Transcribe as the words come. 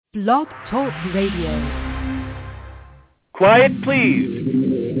Blog Talk Radio. Quiet, please.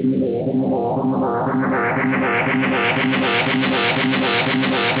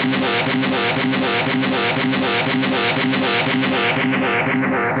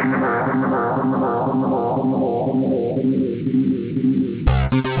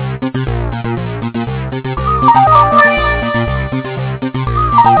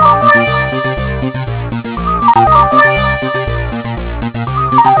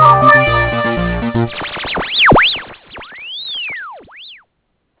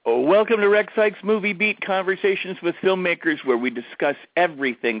 Welcome to Sikes Movie Beat, conversations with filmmakers where we discuss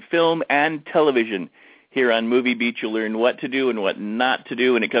everything film and television. Here on Movie Beat, you'll learn what to do and what not to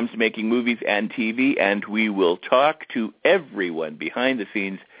do when it comes to making movies and TV, and we will talk to everyone behind the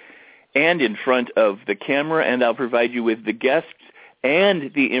scenes and in front of the camera, and I'll provide you with the guests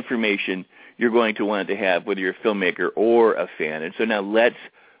and the information you're going to want to have, whether you're a filmmaker or a fan. And so now let's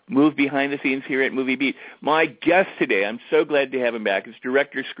move behind the scenes here at Movie Beat. My guest today, I'm so glad to have him back, is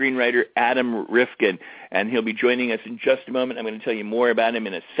director-screenwriter Adam Rifkin, and he'll be joining us in just a moment. I'm going to tell you more about him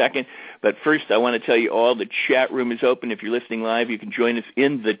in a second, but first I want to tell you all the chat room is open. If you're listening live, you can join us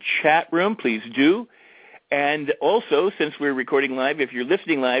in the chat room. Please do. And also, since we're recording live, if you're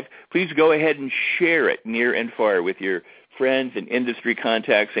listening live, please go ahead and share it near and far with your friends and industry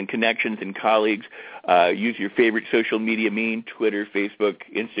contacts and connections and colleagues. Use your favorite social media mean, Twitter, Facebook,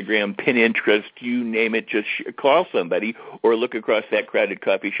 Instagram, Pinterest, you name it. Just call somebody or look across that crowded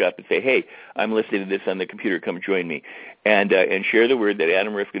coffee shop and say, hey, I'm listening to this on the computer. Come join me. And share the word that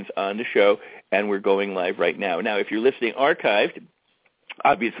Adam Rifkin's on the show, and we're going live right now. Now, if you're listening archived,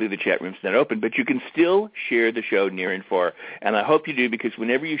 obviously the chat room's not open, but you can still share the show near and far. And I hope you do, because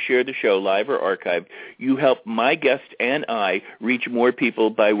whenever you share the show live or archived, you help my guest and I reach more people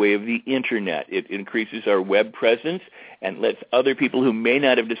by way of the Internet. It increases our web presence and lets other people who may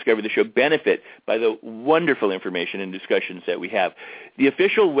not have discovered the show benefit by the wonderful information and discussions that we have. The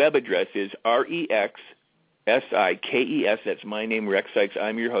official web address is REXSIKES, that's my name, Rex Sikes.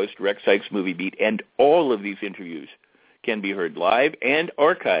 I'm your host, Rex Sikes Movie Beat, and all of these interviews can be heard live and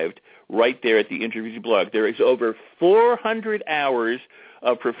archived right there at the Interviews blog. There is over 400 hours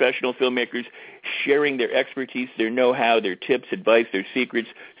of professional filmmakers sharing their expertise, their know-how, their tips, advice, their secrets,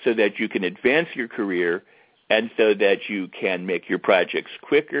 so that you can advance your career and so that you can make your projects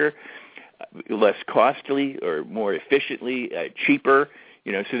quicker, less costly, or more efficiently, cheaper,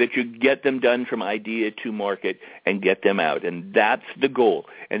 so that you get them done from idea to market and get them out. And that's the goal.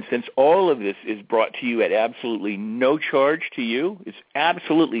 And since all of this is brought to you at absolutely no charge to you, it's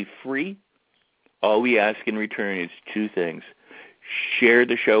absolutely free, all we ask in return is two things. Share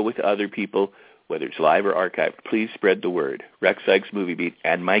the show with other people, whether it's live or archived. Please spread the word. Rex Sikes Movie Beat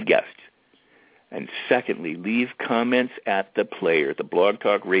and my guests. And secondly, leave comments at the player, the Blog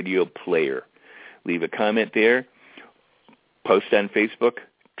Talk Radio player. Leave a comment there. Post on Facebook,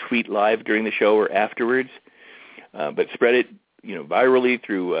 tweet live during the show or afterwards, but spread it, virally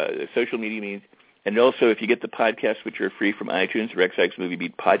through social media means. And also, if you get the podcast, which are free from iTunes, Rex Sikes Movie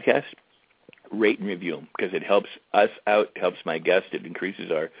Beat podcast, rate and review them, because it helps us out, helps my guest, it increases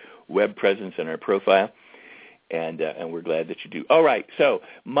our web presence and our profile, and we're glad that you do. All right, so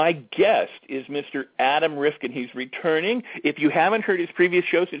my guest is Mr. Adam Rifkin. He's returning. If you haven't heard his previous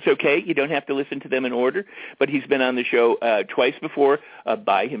shows, it's okay. You don't have to listen to them in order, but he's been on the show twice before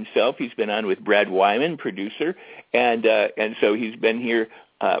by himself. He's been on with Brad Wyman, producer, and so he's been here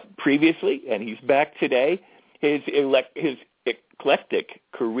previously, and he's back today. His eclectic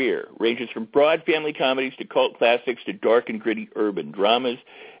career ranges from broad family comedies to cult classics to dark and gritty urban dramas.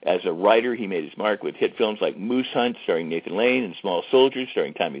 As a writer, he made his mark with hit films like Moose Hunt, starring Nathan Lane, and Small Soldiers,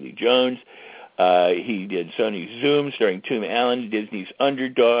 starring Tommy Lee Jones. He did Sony's Zoom, starring Tim Allen, Disney's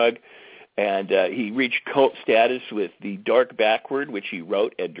Underdog, and he reached cult status with The Dark Backward, which he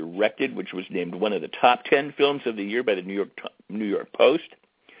wrote and directed, which was named one of the top 10 films of the year by the New York Post.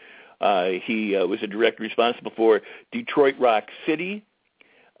 He was a director responsible for Detroit Rock City,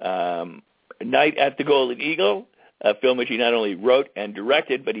 Night at the Golden Eagle, a film which he not only wrote and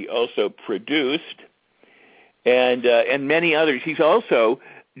directed, but he also produced, and many others. He's also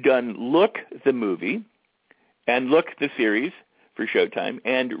done Look, the movie, and Look, the series for Showtime,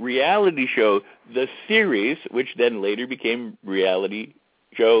 and Reality Show, the series, which then later became Reality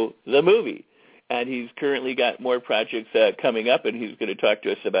Show, the movie. And he's currently got more projects coming up, and he's going to talk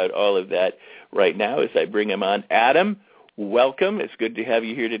to us about all of that right now as I bring him on. Adam, welcome. It's good to have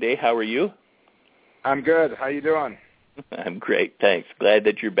you here today. How are you? I'm good. How you doing? I'm great, thanks. Glad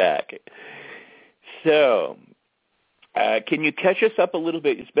that you're back. So, can you catch us up a little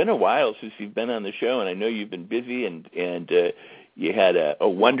bit? It's been a while since you've been on the show, and I know you've been busy, and You had a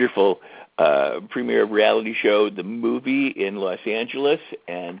wonderful premiere of reality show, The Movie, in Los Angeles,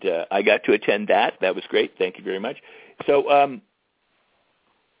 and I got to attend that. That was great. Thank you very much. So,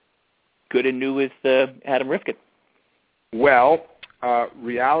 good and new with Adam Rifkin. Well,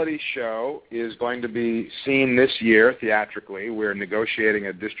 reality show is going to be seen this year theatrically. We're negotiating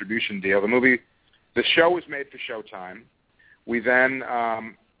a distribution deal. The show was made for Showtime. We then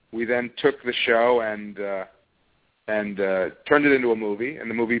took the show and turned it into a movie. And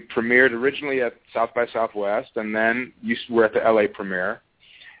the movie premiered originally at South by Southwest, and then we're at the LA premiere.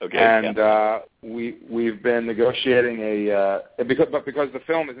 Okay. And we've been negotiating because the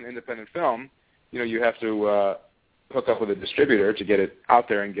film is an independent film. You have to hook up with a distributor to get it out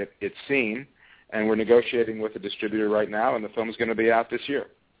there and get it seen. And we're negotiating with a distributor right now, and the film is going to be out this year.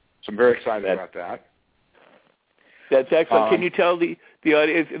 So I'm very excited about that. That's excellent. Can you tell the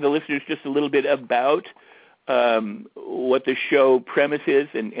audience, the listeners, just a little bit about what the show premise is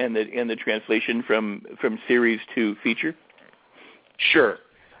and the translation from series to feature? Sure.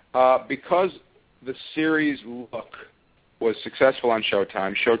 Because the series look was successful on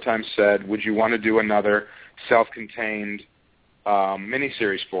Showtime, Showtime said, would you want to do another self-contained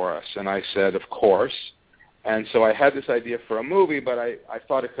miniseries for us? And I said, of course. And so I had this idea for a movie, but I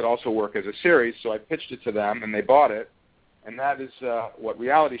thought it could also work as a series, so I pitched it to them, and they bought it. And that is what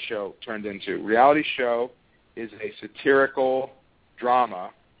Reality Show turned into. Reality Show is a satirical drama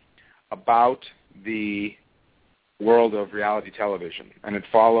about the world of reality television, and it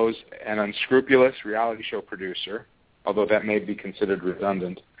follows an unscrupulous reality show producer, although that may be considered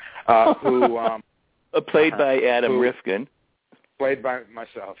redundant, who played by Adam Rifkin, played by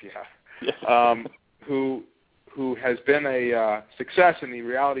myself, yeah, who has been a success in the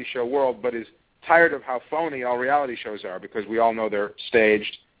reality show world, but is tired of how phony all reality shows are, because we all know they're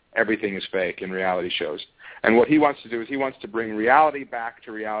staged. Everything is fake in reality shows. And what he wants to do is he wants to bring reality back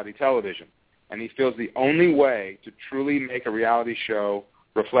to reality television. And he feels the only way to truly make a reality show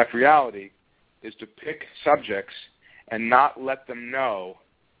reflect reality is to pick subjects and not let them know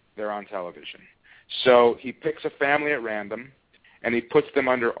they're on television. So he picks a family at random, and he puts them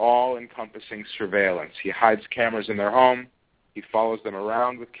under all-encompassing surveillance. He hides cameras in their home. He follows them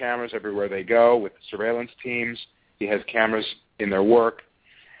around with cameras everywhere they go with surveillance teams. He has cameras in their work.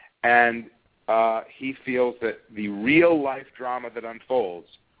 And he feels that the real-life drama that unfolds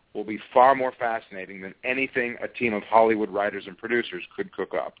will be far more fascinating than anything a team of Hollywood writers and producers could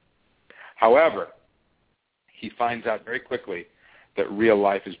cook up. However, he finds out very quickly that real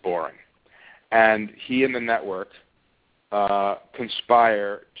life is boring. And he and the network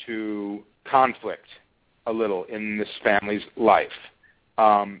conspire to conflict a little in this family's life.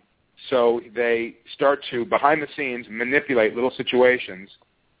 So they start to, behind the scenes, manipulate little situations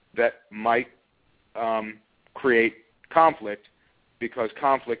that might create conflict, because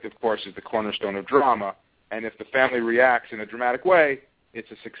conflict, of course, is the cornerstone of drama, and if the family reacts in a dramatic way, it's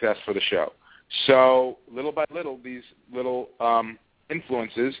a success for the show. So little by little, these little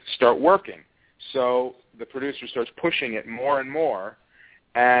influences start working. So the producer starts pushing it more and more,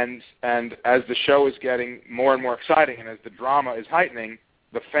 and as the show is getting more and more exciting and as the drama is heightening,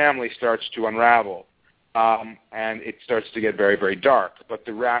 the family starts to unravel, and it starts to get very, very dark. But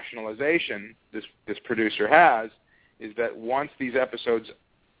the rationalization this producer has is that once these episodes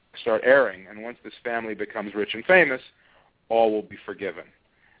start airing and once this family becomes rich and famous, all will be forgiven,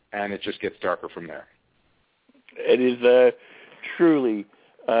 and it just gets darker from there. It is truly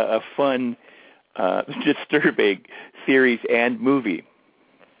a fun, disturbing series and movie.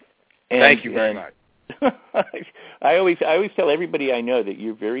 And, thank you very much. I always tell everybody I know that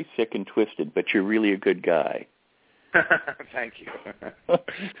you're very sick and twisted, but you're really a good guy. Thank you.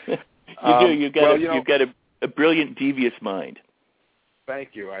 You do. You've got a brilliant, devious mind. Thank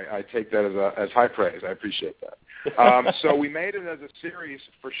you. I take that as high praise. I appreciate that. So we made it as a series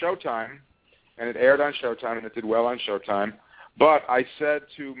for Showtime, and it aired on Showtime, and it did well on Showtime. But I said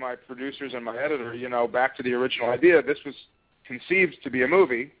to my producers and my editor, back to the original idea, this was conceived to be a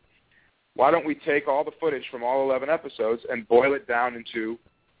movie. Why don't we take all the footage from all 11 episodes and boil it down into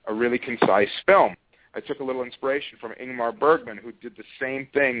a really concise film? I took a little inspiration from Ingmar Bergman, who did the same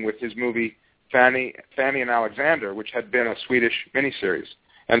thing with his movie Fanny and Alexander, which had been a Swedish miniseries.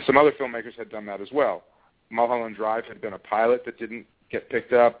 And some other filmmakers had done that as well. Mulholland Drive had been a pilot that didn't get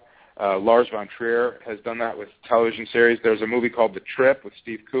picked up. Lars von Trier has done that with television series. There's a movie called The Trip with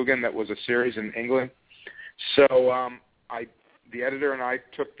Steve Coogan that was a series in England. So the editor and I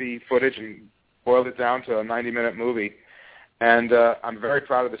took the footage and boiled it down to a 90-minute movie. And I'm very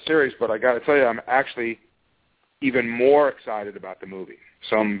proud of the series, but I got to tell you, I'm actually even more excited about the movie.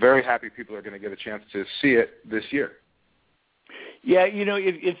 So I'm very happy people are going to get a chance to see it this year. Yeah,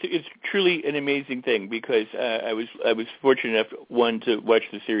 it's truly an amazing thing because I was fortunate enough, one, to watch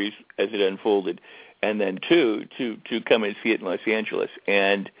the series as it unfolded, and then two, to come and see it in Los Angeles.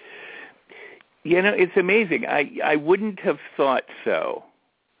 And it's amazing. I wouldn't have thought so,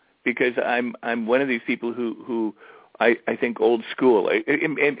 because I'm one of these people who I think old school.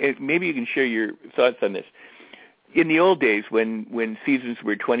 And maybe you can share your thoughts on this. In the old days, when seasons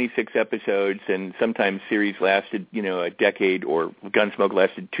were 26 episodes and sometimes series lasted, a decade, or Gunsmoke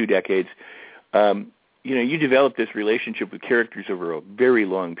lasted 2 decades, you developed this relationship with characters over a very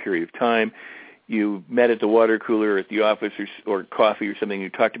long period of time. You met at the water cooler, at the office, or coffee or something. You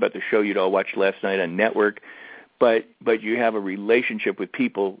talked about the show you'd all watched last night on network, but you have a relationship with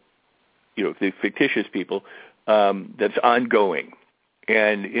people, the fictitious people, that's ongoing.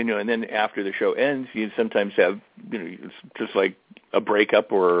 And and then after the show ends, you sometimes have it's just like a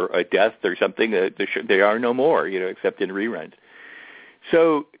breakup or a death or something. They are no more, except in reruns.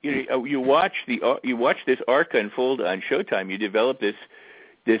 So you watch this arc unfold on Showtime. You develop this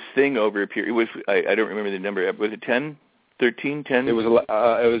thing over a period. It was I don't remember the number. Was it 10, 13, 10? It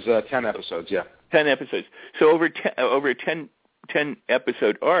was 10 episodes. Yeah, 10 episodes. So over a 10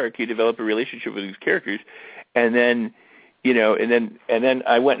 episode arc, you develop a relationship with these characters, and then. And then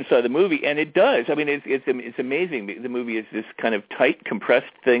I went and saw the movie, and it does. I mean, it's amazing. The movie is this kind of tight,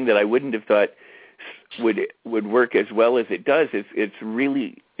 compressed thing that I wouldn't have thought would work as well as it does.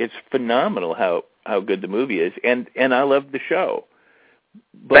 It's phenomenal how good the movie is, and I love the show.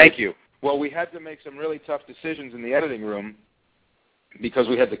 But, thank you. Well, we had to make some really tough decisions in the editing room because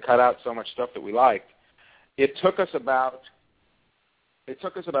we had to cut out so much stuff that we liked. It took us about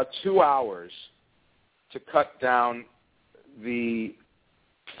 2 hours to cut down the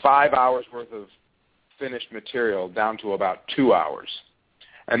 5 hours worth of finished material down to about 2 hours.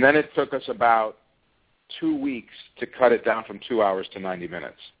 And then it took us about 2 weeks to cut it down from 2 hours to 90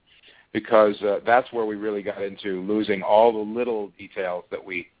 minutes, because that's where we really got into losing all the little details that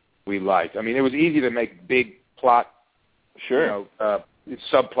we liked. I mean, it was easy to make big plot,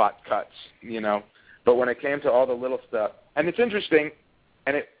 subplot cuts, but when it came to all the little stuff, and it's interesting,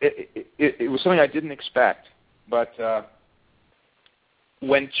 and it was something I didn't expect, but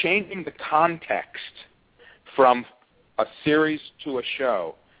when changing the context from a series to a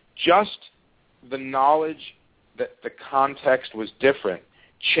show, just the knowledge that the context was different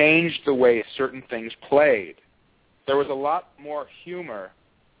changed the way certain things played. There was a lot more humor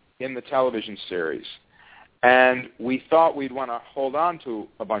in the television series, and we thought we'd want to hold on to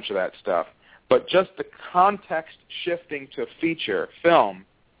a bunch of that stuff. But just the context shifting to feature film,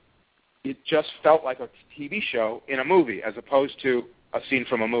 it just felt like a TV show in a movie as opposed to a scene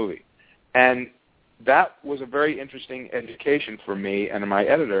from a movie. And that was a very interesting education for me and my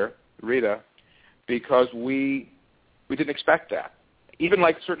editor, Rita, because we didn't expect that. Even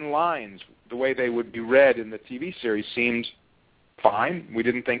like certain lines, the way they would be read in the TV series seemed fine. We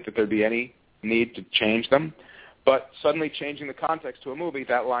didn't think that there'd be any need to change them. But suddenly changing the context to a movie,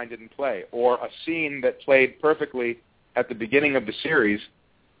 that line didn't play. Or a scene that played perfectly at the beginning of the series,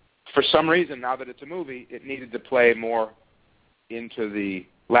 for some reason, now that it's a movie, it needed to play more into the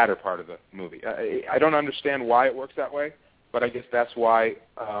latter part of the movie. I don't understand why it works that way, but I guess that's why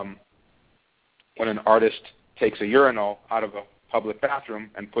when an artist takes a urinal out of a public bathroom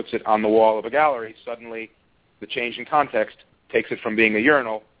and puts it on the wall of a gallery, suddenly the change in context takes it from being a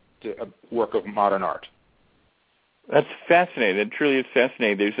urinal to a work of modern art. That's fascinating. It truly is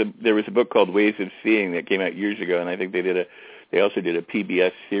fascinating. There was a book called Ways of Seeing that came out years ago, and I think they also did a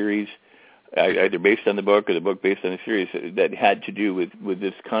PBS series, either based on the book or the book based on the series, that had to do with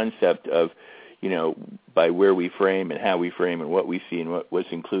this concept of, by where we frame and how we frame and what we see and what was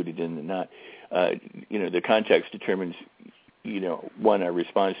included in and not. The context determines, our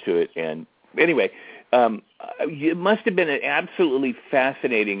response to it. And anyway, it must have been an absolutely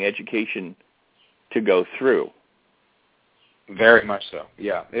fascinating education to go through. Very much so.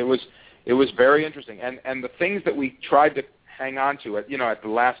 Yeah, it was very interesting. And the things that we tried to hang on to at the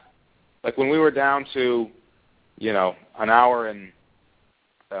last, like when we were down to, an hour and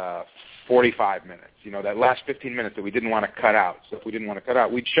 45 minutes, that last 15 minutes that we didn't want to cut out. So if we didn't want to cut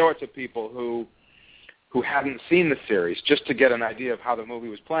out, we'd show it to people who hadn't seen the series just to get an idea of how the movie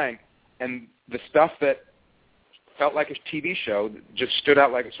was playing. And the stuff that felt like a TV show just stood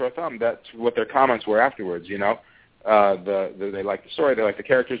out like a sore thumb. That's what their comments were afterwards, they liked the story, they liked the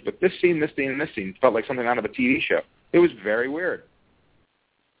characters, but this scene, and this scene felt like something out of a TV show. It was very weird.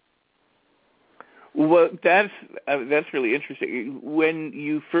 Well, that's really interesting. When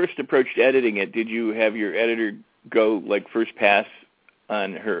you first approached editing it, did you have your editor go first pass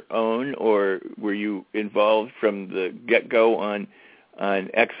on her own, or were you involved from the get-go on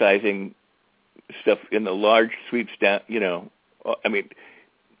excising stuff in the large sweeps down? I mean,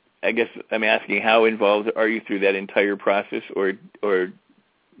 I guess I'm asking, how involved are you through that entire process, or do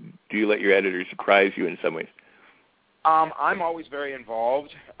you let your editor surprise you in some ways? I'm always very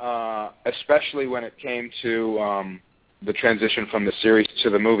involved, especially when it came to the transition from the series to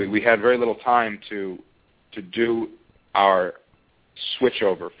the movie. We had very little time to do our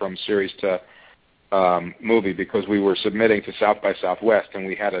switchover from series to movie because we were submitting to South by Southwest, and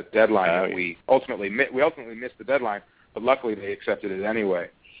we had a deadline that we ultimately missed the deadline, but luckily they accepted it anyway.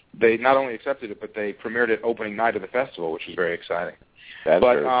 They not only accepted it, but they premiered it opening night of the festival, which was very exciting. That's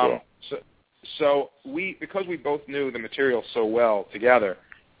very cool. So because we both knew the material so well together,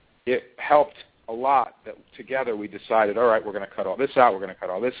 it helped a lot that together we decided, all right, we're going to cut all this out, we're going to cut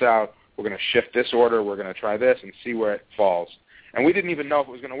all this out, we're going to shift this order, we're going to try this and see where it falls. And we didn't even know if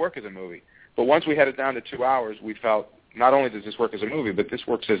it was going to work as a movie. But once we had it down to 2 hours, we felt not only does this work as a movie, but this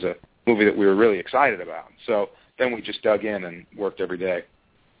works as a movie that we were really excited about. So then we just dug in and worked every day.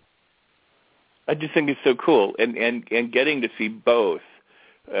 I just think it's so cool, and getting to see both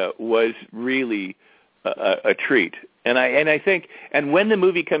was really a treat. And I think, and when the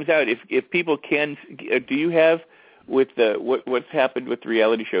movie comes out, if people can, do you have with what's happened with the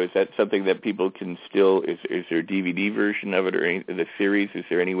reality show? Is that something that people can still? Is there a DVD version of it or the series? Is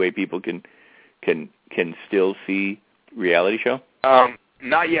there any way people can still see reality show?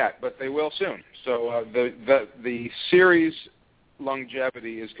 Not yet, but they will soon. So the series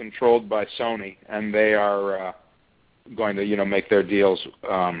longevity is controlled by Sony, and they are going to make their deals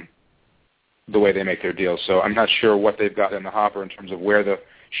the way they make their deals. So I'm not sure what they've got in the hopper in terms of where the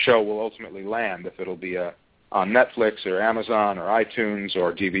show will ultimately land, if it'll be on Netflix or Amazon or iTunes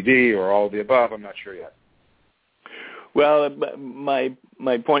or DVD or all of the above. I'm not sure yet. Well,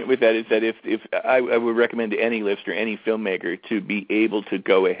 my point with that is that if I would recommend to any listener, any filmmaker, to be able to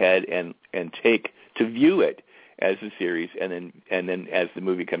go ahead and view it as a series, and then as the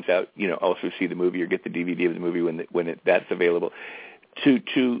movie comes out, also see the movie or get the DVD of the movie when that's available,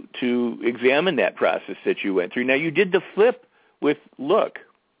 to examine that process that you went through. Now, you did the flip with Look.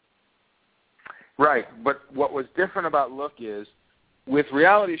 Right, but what was different about Look is, with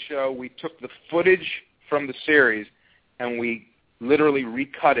reality show, we took the footage from the series and we literally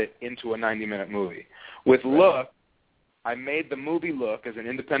recut it into a 90-minute movie. With Look, I made the movie Look as an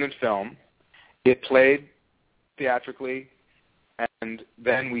independent film. It played theatrically, and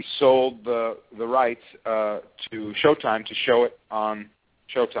then we sold the rights to Showtime to show it on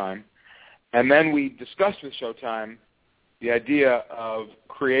Showtime. And then we discussed with Showtime the idea of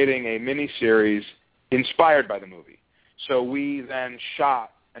creating a miniseries inspired by the movie. So we then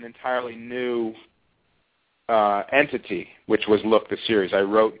shot an entirely new entity, which was Look, the series. I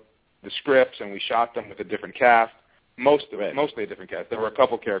wrote the scripts, and we shot them with a different cast, mostly a different cast. There were a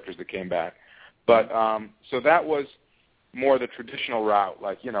couple characters that came back. But so that was more the traditional route,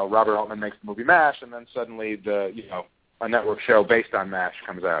 like, Robert Altman makes the movie MASH, and then suddenly a network show based on MASH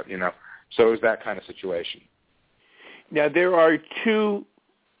comes out, So it was that kind of situation. Now, there are two,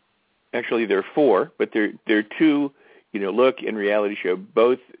 actually there are four, but there are two, Look and reality show,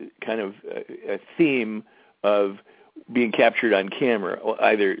 both kind of a theme of being captured on camera,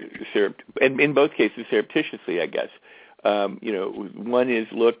 either and in both cases surreptitiously, I guess. One is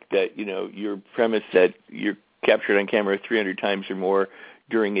Look, that, your premise that you're captured on camera 300 times or more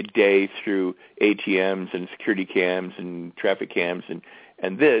during a day through ATMs and security cams and traffic cams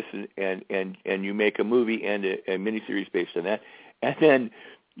and this, and you make a movie and a miniseries based on that. And then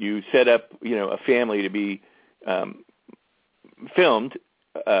you set up, a family to be filmed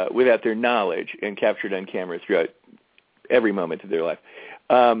without their knowledge and captured on camera throughout every moment of their life.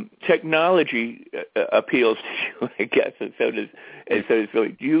 Technology appeals to you, I guess, and so does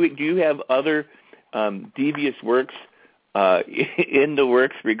Philly. Do you have other devious works in the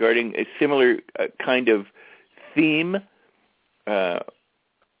works regarding a similar kind of theme?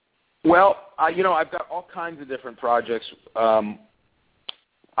 Well, I've got all kinds of different projects.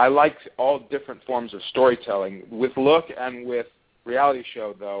 I like all different forms of storytelling. With Look and with reality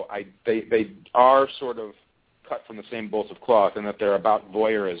show, though, they are sort of cut from the same bolts of cloth in that they're about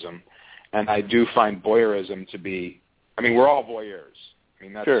voyeurism. And I do find voyeurism to be, we're all voyeurs.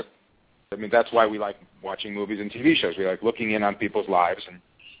 Sure. That's why we like watching movies and TV shows. We like looking in on people's lives.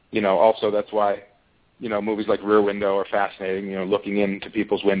 And, also that's why, movies like Rear Window are fascinating, looking into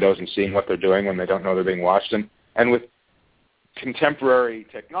people's windows and seeing what they're doing when they don't know they're being watched. And with contemporary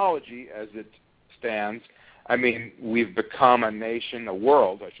technology as it stands, we've become a nation, a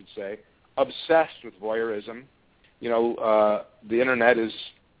world, I should say, obsessed with voyeurism the internet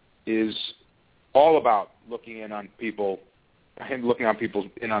is all about looking in on people and looking on people's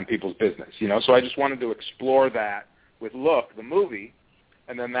business. So I just wanted to explore that with Look, the movie,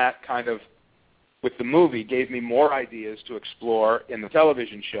 and then that kind of, with the movie, gave me more ideas to explore in the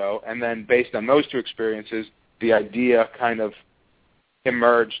television show, and then based on those two experiences, the idea kind of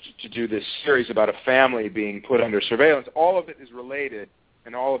emerged to do this series about a family being put under surveillance. All of it is related,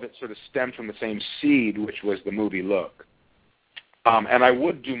 and all of it sort of stemmed from the same seed, which was the movie Look. And I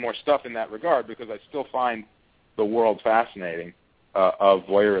would do more stuff in that regard because I still find the world fascinating of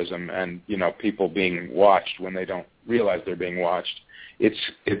voyeurism and, people being watched when they don't realize they're being watched. There's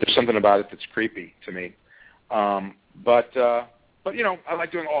something about it that's creepy to me. But I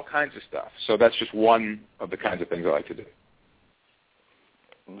like doing all kinds of stuff. So that's just one of the kinds of things I like to do.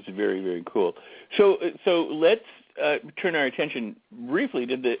 It's very, very cool. So let's turn our attention briefly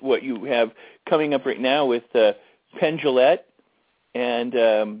to what you have coming up right now with Penn Jillette, and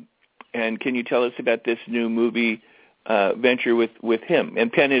can you tell us about this new movie venture with him?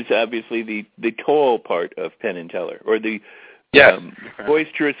 And Penn is obviously the tall part of Penn and Teller, or the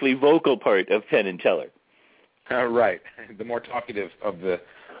boisterously vocal part of Penn and Teller. Right, the more talkative of the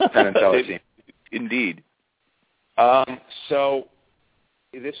Penn and Teller team. Indeed. So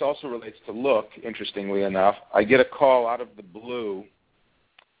this also relates to Look, interestingly enough. I get a call out of the blue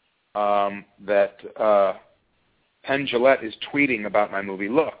that Penn Jillette is tweeting about my movie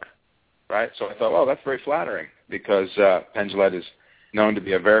Look, right? So I thought, well, that's very flattering because Penn Jillette is known to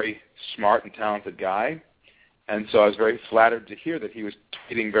be a very smart and talented guy. And so I was very flattered to hear that he was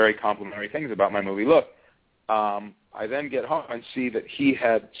tweeting very complimentary things about my movie Look. I then get home and see that he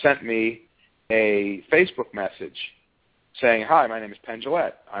had sent me a Facebook message saying, hi, my name is Penn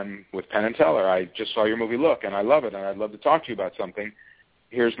Jillette. I'm with Penn and Teller. I just saw your movie Look, and I love it, and I'd love to talk to you about something.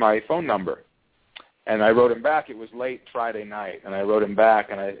 Here's my phone number. And I wrote him back. It was late Friday night, and I wrote him back,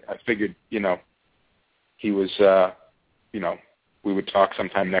 and I figured, he was, we would talk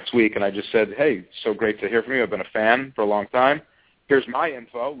sometime next week. And I just said, hey, so great to hear from you. I've been a fan for a long time. Here's my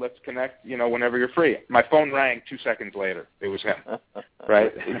info. Let's connect, whenever you're free. My phone rang 2 seconds later. It was him,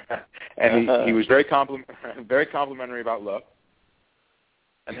 right? And he was very complimentary about Look,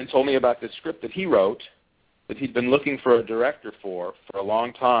 and then told me about this script that he wrote that he'd been looking for a director for a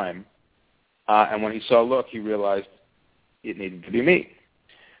long time. And when he saw Look, he realized it needed to be me.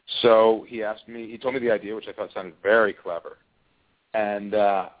 So he told me the idea, which I thought sounded very clever, and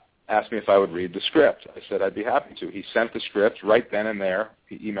asked me if I would read the script. I said I'd be happy to. He sent the script right then and there.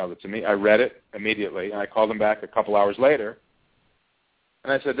 He emailed it to me. I read it immediately, and I called him back a couple hours later,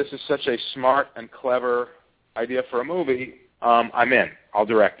 and I said, this is such a smart and clever idea for a movie. I'm in. I'll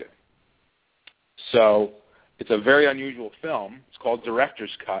direct it. So it's a very unusual film. It's called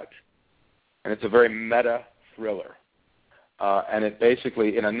Director's Cut, and it's a very meta thriller. And it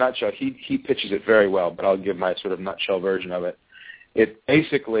basically, in a nutshell, he pitches it very well, but I'll give my sort of nutshell version of it. It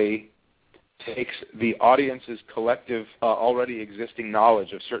basically takes the audience's collective, already existing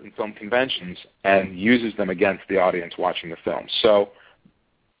knowledge of certain film conventions and uses them against the audience watching the film. So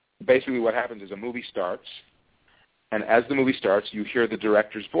basically what happens is a movie starts, and as the movie starts, you hear the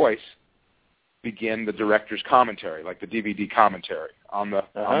director's voice begin the director's commentary, like the DVD commentary on the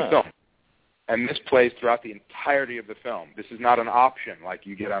film. And this plays throughout the entirety of the film. This is not an option like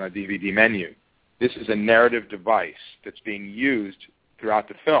you get on a DVD menu. This is a narrative device that's being used throughout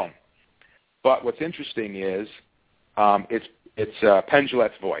the film. But what's interesting is it's Penn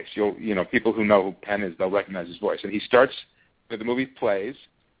Jillette's voice. People who know who Penn is, they'll recognize his voice. And he starts, the movie plays,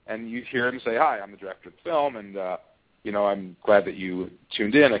 and you hear him say, hi, I'm the director of the film, and I'm glad that you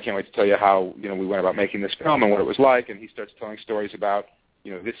tuned in. I can't wait to tell you how we went about making this film and what it was like. And he starts telling stories about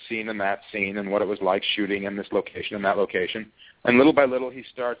this scene and that scene and what it was like shooting in this location and that location. And little by little, he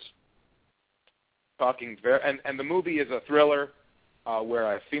starts talking and the movie is a thriller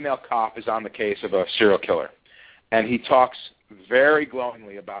where a female cop is on the case of a serial killer. And he talks very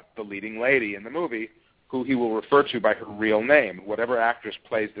glowingly about the leading lady in the movie, who he will refer to by her real name. Whatever actress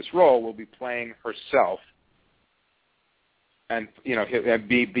plays this role will be playing herself, and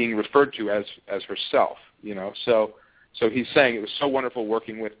being referred to as herself. So he's saying it was so wonderful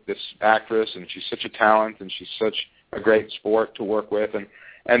working with this actress, and she's such a talent, and she's such a great sport to work with.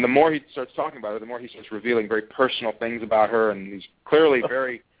 And the more he starts talking about her, the more he starts revealing very personal things about her, and he's clearly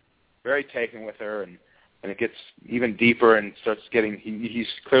very, very taken with her, and it gets even deeper and starts getting, he's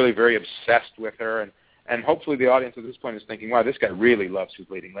clearly very obsessed with her, and hopefully the audience at this point is thinking, wow, this guy really loves his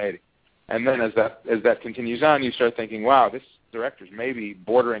leading lady. And then as that continues on, you start thinking, wow, this director's maybe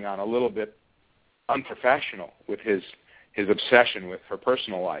bordering on a little bit unprofessional with his obsession with her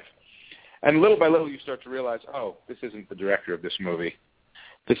personal life. And little by little, you start to realize, oh, this isn't the director of this movie.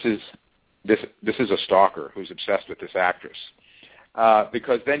 This is a stalker who's obsessed with this actress.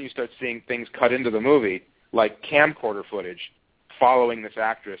 Because then you start seeing things cut into the movie, like camcorder footage following this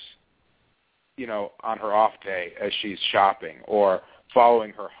actress, on her off day as she's shopping, or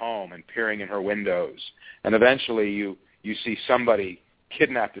following her home and peering in her windows. And eventually you see somebody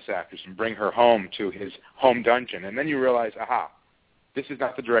kidnap this actress and bring her home to his home dungeon. And then you realize, aha, this is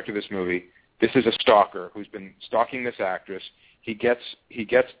not the director of this movie. This is a stalker who's been stalking this actress. He gets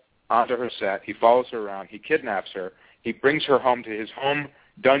onto her set. He follows her around. He kidnaps her. He brings her home to his home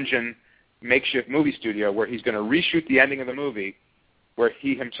dungeon makeshift movie studio where he's going to reshoot the ending of the movie where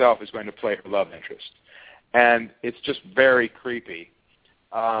he himself is going to play her love interest. And it's just very creepy.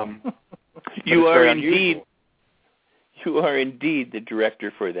 You are indeed the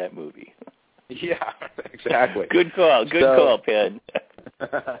director for that movie. Yeah, exactly. Good call, Pen.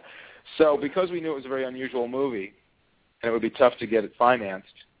 So because we knew it was a very unusual movie and it would be tough to get it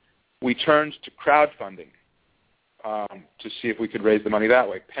financed, we turned to crowdfunding to see if we could raise the money that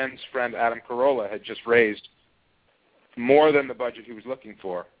way. Penn's friend Adam Carolla had just raised more than the budget he was looking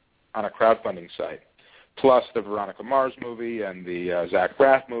for on a crowdfunding site. Plus the Veronica Mars movie and the Zach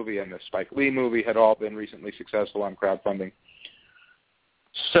Braff movie and the Spike Lee movie had all been recently successful on crowdfunding.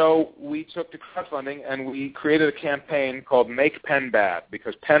 So we took to crowdfunding and we created a campaign called Make Penn Bad,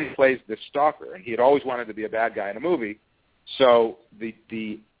 because Penn plays this stalker and he had always wanted to be a bad guy in a movie. So the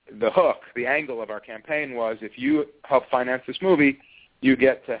hook, the angle of our campaign was, if you help finance this movie, you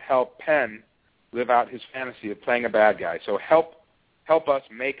get to help Penn live out his fantasy of playing a bad guy. So help us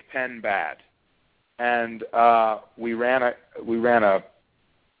make Penn bad. And we ran a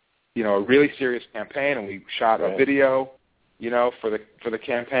really serious campaign, and we shot a video, for the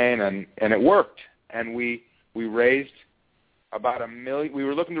campaign, and it worked. And we raised about $1 million. We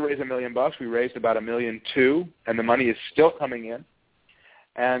were looking to raise $1 million. We raised about $1.2 million, and the money is still coming in.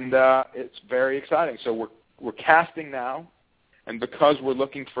 And it's very exciting. So we're casting now. And because we're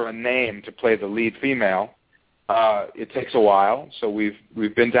looking for a name to play the lead female, it takes a while. So we've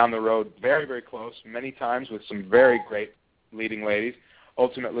been down the road very, very close many times with some very great leading ladies.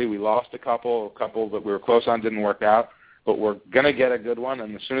 Ultimately, we lost a couple that we were close on didn't work out. But we're going to get a good one,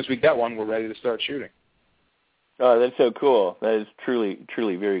 and as soon as we get one, we're ready to start shooting. Oh, that's so cool. That is truly,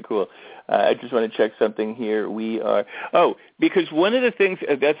 truly very cool. I just want to check something here. Because one of the things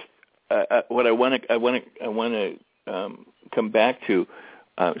that's what I want to come back to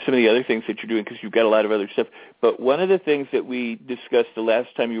some of the other things that you're doing, because you've got a lot of other stuff. But one of the things that we discussed the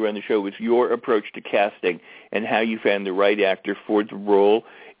last time you were on the show was your approach to casting and how you found the right actor for the role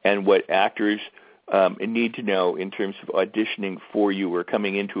and what actors need to know in terms of auditioning for you or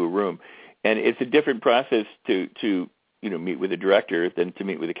coming into a room. And it's a different process to meet with a director than to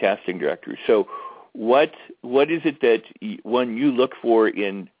meet with a casting director. So what is it that you look for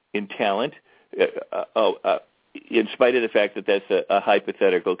in talent? In spite of the fact that that's a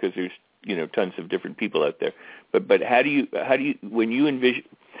hypothetical, because there's tons of different people out there. But how do you when you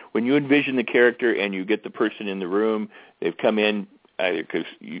envision the character and you get the person in the room, they've come in either because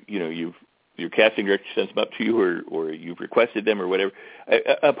your casting director sends them up to you, or you've requested them, or whatever.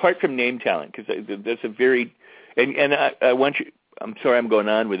 Apart from name talent, because that's a very and I want you. I'm sorry I'm going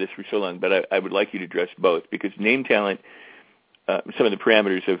on with this for so long, but I would like you to address both, because name talent, some of the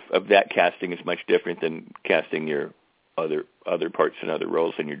parameters of that casting is much different than casting your other parts and other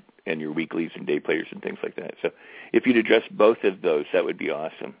roles and your weeklies and day players and things like that. So if you'd address both of those, that would be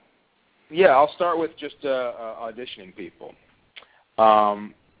awesome. Yeah, I'll start with just auditioning people.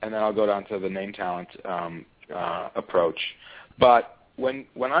 And then I'll go down to the name talent approach. But when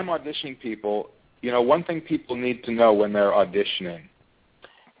I'm auditioning people, one thing people need to know when they're auditioning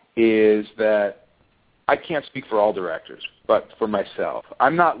is that I can't speak for all directors, but for myself,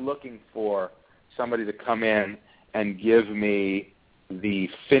 I'm not looking for somebody to come in and give me the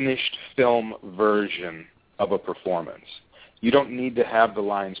finished film version of a performance. You don't need to have the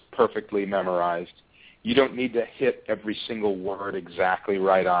lines perfectly memorized. You don't need to hit every single word exactly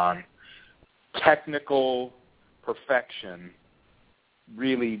right on. Technical perfection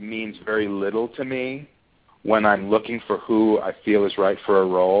really means very little to me when I'm looking for who I feel is right for a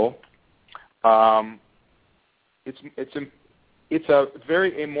role. It's a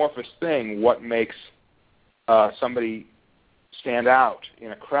very amorphous thing what makes somebody stand out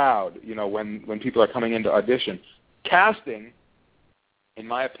in a crowd, when people are coming in to audition. Casting, in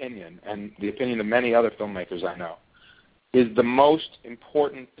my opinion, and the opinion of many other filmmakers I know, is the most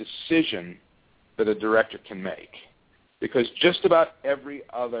important decision that a director can make. Because just about every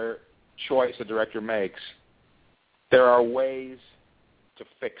other choice a director makes, there are ways to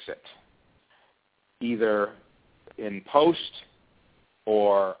fix it. either in post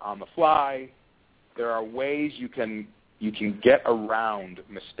or on the fly. There are ways you can get around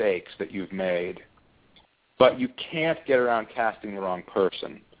mistakes that you've made, but you can't get around casting the wrong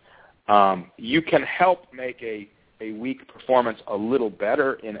person. You can help make a weak performance a little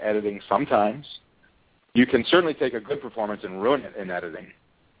better in editing sometimes. You can certainly take a good performance and ruin it in editing.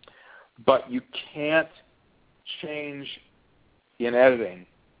 But you can't change in editing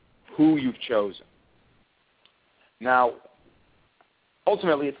who you've chosen. Now,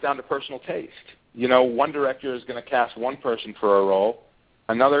 ultimately, it's down to personal taste. You know, one director is going to cast one person for a role.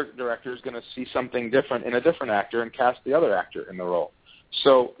 Another director is going to see something different in a different actor and cast the other actor in the role.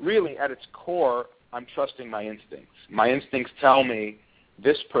 So really, at its core, I'm trusting my instincts. My instincts tell me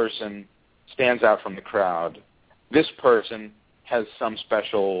this person stands out from the crowd. This person has some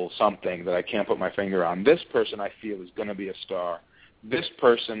special something that I can't put my finger on. This person I feel is going to be a star. This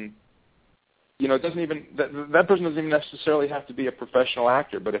person, you know, doesn't even that person doesn't even necessarily have to be a professional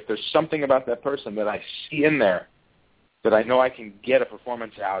actor, but if there's something about that person that I see in there that I know I can get a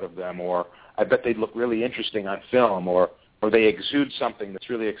performance out of them, or I bet they'd look really interesting on film, or they exude something that's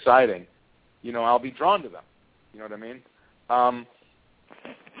really exciting, you know, I'll be drawn to them. You know what I mean?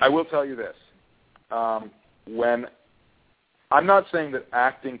 I will tell you this. When I'm not saying that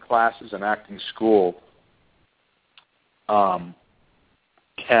acting classes and acting school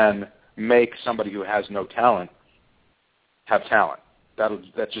can make somebody who has no talent have talent.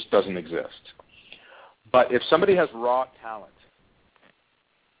 That just doesn't exist. But if somebody has raw talent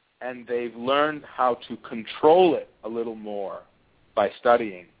and they've learned how to control it a little more by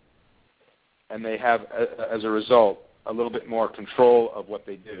studying, and they have, as a result, a little bit more control of what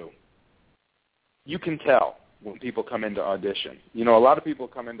they do, you can tell when people come into audition. You know, a lot of people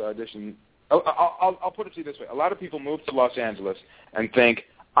come into audition. I'll put it to you this way. A lot of people move to Los Angeles and think,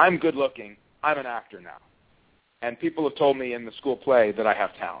 I'm good looking, I'm an actor now. And people have told me in the school play that I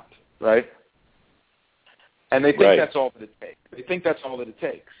have talent, right? And they think that's all that it takes. They think that's all that it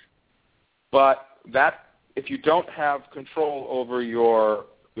takes. But that, if you don't have control over your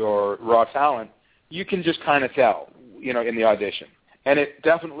raw talent, you can just kind of tell, you know, in the audition. And it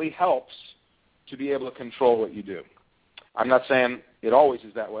definitely helps to be able to control what you do. I'm not saying it always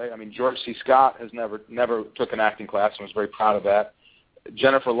is that way. I mean, George C. Scott has never took an acting class and was very proud of that.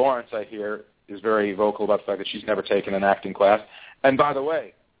 Jennifer Lawrence, I hear, is very vocal about the fact that she's never taken an acting class. And by the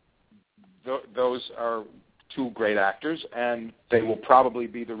way, those are two great actors, and they will probably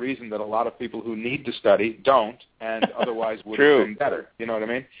be the reason that a lot of people who need to study don't, and otherwise would have been better. You know what I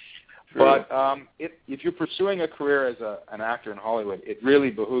mean? True. But if you're pursuing a career as an actor in Hollywood, it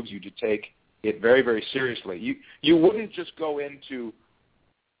really behooves you to take it very, very seriously. You wouldn't just go into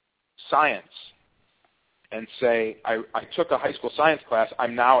science and say, I took a high school science class,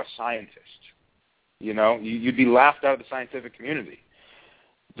 I'm now a scientist. You know, you'd be laughed out of the scientific community.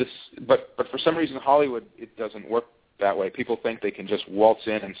 But for some reason, Hollywood, it doesn't work that way. People think they can just waltz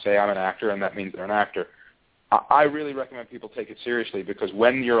in and say, I'm an actor, and that means they're an actor. I really recommend people take it seriously, because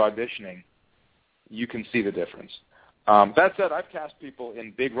when you're auditioning, you can see the difference. That said, I've cast people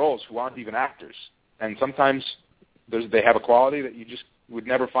in big roles who aren't even actors, and sometimes they have a quality that you just would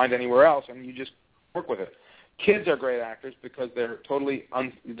never find anywhere else, and you just work with it. Kids are great actors because they're totally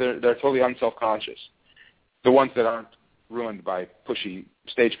unself-conscious. The ones that aren't ruined by pushy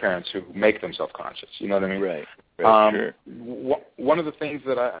stage parents who make them self-conscious. You know what I mean? Right. Sure. One of the things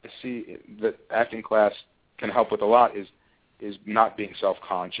that I see that acting class can help with a lot is not being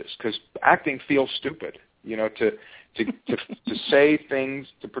self-conscious, because acting feels stupid. You know, to say things,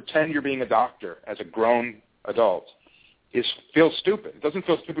 to pretend you're being a doctor as a grown adult feels stupid. It doesn't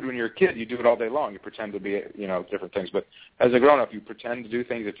feel stupid when you're a kid. You do it all day long. You pretend to be, you know, different things. But as a grown-up, you pretend to do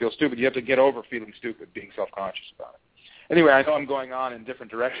things that feel stupid. You have to get over feeling stupid, being self-conscious about it. Anyway, I know I'm going on in different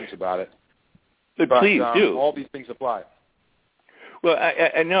directions about it. But please do. All these things apply. Well,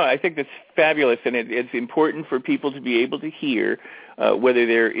 I know. I think that's fabulous, and it's important for people to be able to hear, whether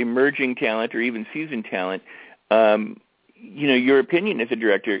they're emerging talent or even seasoned talent, you know, your opinion as a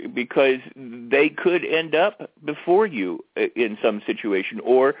director, because they could end up before you in some situation,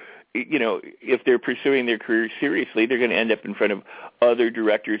 or, you know, if they're pursuing their career seriously, they're going to end up in front of other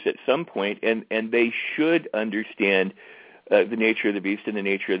directors at some point, and they should understand the nature of the beast and the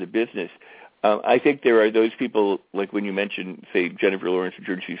nature of the business. I think there are those people, like when you mentioned, say, Jennifer Lawrence or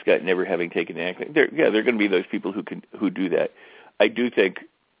George C. Scott never having taken acting. There are going to be those people who do that. I do think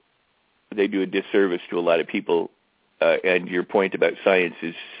they do a disservice to a lot of people, and your point about science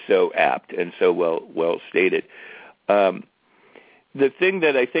is so apt and so well stated. The thing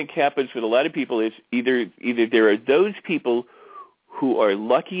that I think happens with a lot of people is either there are those people who are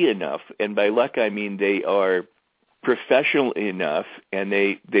lucky enough, and by luck I mean they are professional enough, and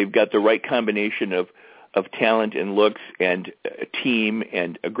they've got the right combination of talent and looks and team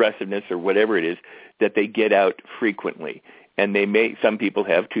and aggressiveness or whatever it is, that they get out frequently. And some people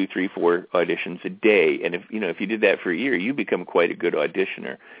have 2, 3, 4 auditions a day. And if you did that for a year, you become quite a good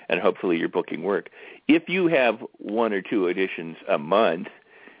auditioner, and hopefully you're booking work. If you have 1 or 2 auditions a month,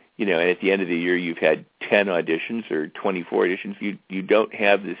 and at the end of the year you've had 10 auditions or 24 auditions, you don't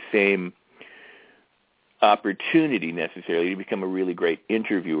have the same opportunity necessarily to become a really great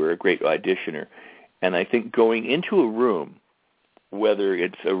interviewer, a great auditioner. And I think going into a room, whether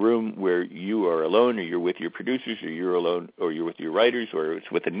it's a room where you are alone or you're with your producers or you're alone or you're with your writers or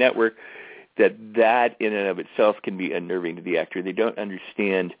it's with a network, that in and of itself can be unnerving to the actor. They don't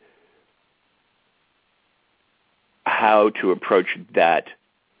understand how to approach that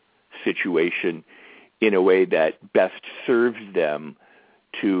situation in a way that best serves them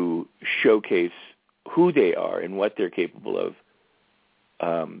to showcase who they are and what they're capable of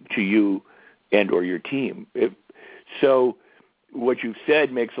to you and or your team. So what you've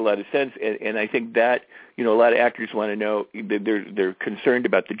said makes a lot of sense, and I think that a lot of actors want to know, they're concerned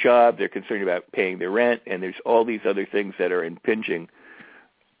about the job, they're concerned about paying their rent, and there's all these other things that are impinging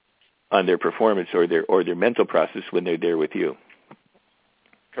on their performance or their mental process when they're there with you.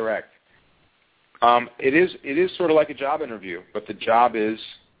 Correct. It is sort of like a job interview, but the job is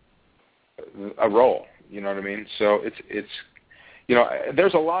a role. You know what I mean? So it's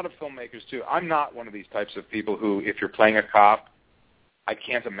there's a lot of filmmakers too. I'm not one of these types of people who, if you're playing a cop, I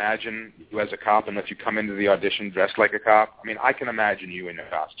can't imagine you as a cop unless you come into the audition dressed like a cop. I mean, I can imagine you in a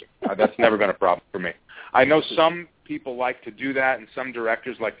costume. That's never been a problem for me. I know some people like to do that, and some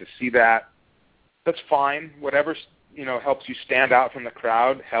directors like to see that. That's fine. Whatever helps you stand out from the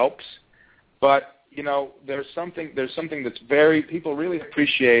crowd helps. But there's something that's people really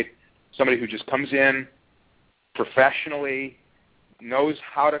appreciate somebody who just comes in professionally, knows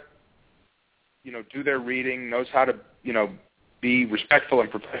how to do their reading, knows how to be respectful and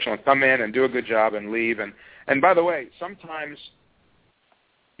professional and come in and do a good job and leave. And by the way, sometimes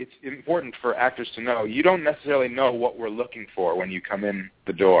it's important for actors to know you don't necessarily know what we're looking for when you come in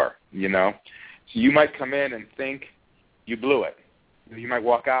the door, So you might come in and think you blew it. You might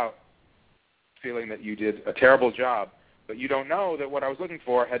walk out feeling that you did a terrible job, but you don't know that what I was looking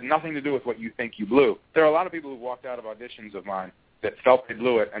for had nothing to do with what you think you blew. There are a lot of people who walked out of auditions of mine that felt they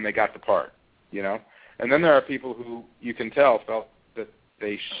blew it and they got the part, And then there are people who you can tell felt that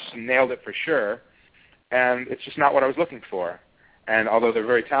they nailed it for sure, and it's just not what I was looking for. And although they're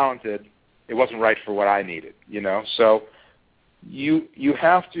very talented, it wasn't right for what I needed, So you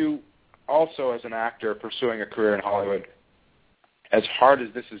have to also, as an actor pursuing a career in Hollywood, as hard as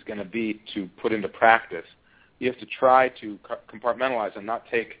this is going to be to put into practice, you have to try to compartmentalize and not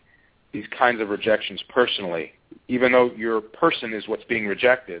take these kinds of rejections personally. Even though your person is what's being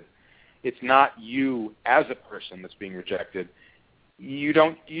rejected, it's not you as a person that's being rejected.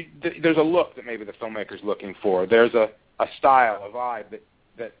 There's a look that maybe the filmmaker's looking for. There's a style, a vibe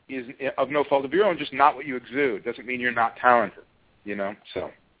that is of no fault of your own, just not what you exude. Doesn't mean you're not talented,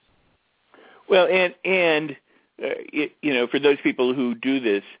 So. Well, and for those people who do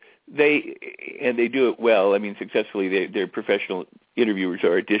this, they do it well. I mean, successfully. They're professional interviewers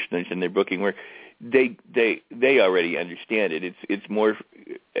or auditioners, and they're booking work. They already understand it. It's more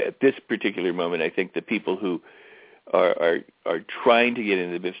at this particular moment. I think the people who are trying to get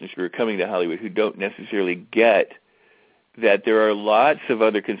into the business, who are coming to Hollywood, who don't necessarily get that there are lots of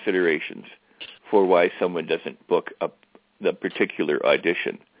other considerations for why someone doesn't book the particular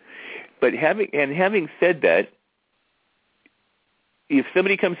audition. But having said that, if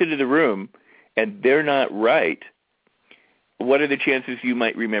somebody comes into the room and they're not right, what are the chances you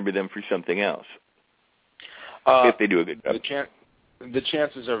might remember them for something else if they do a good job? The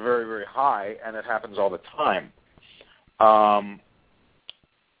chances are very, very high, and it happens all the time.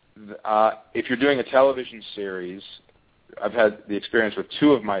 If you're doing a television series, I've had the experience with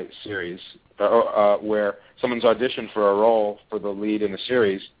 2 of my series where someone's auditioned for a role for the lead in the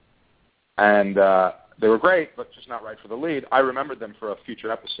series, and they were great, but just not right for the lead. I remembered them for a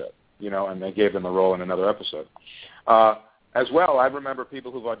future episode, and they gave them a role in another episode. As well, I remember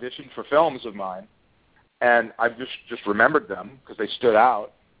people who've auditioned for films of mine, and I've just remembered them because they stood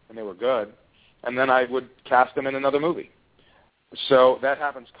out and they were good, and then I would cast them in another movie. So that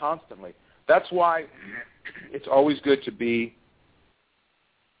happens constantly. That's why it's always good to be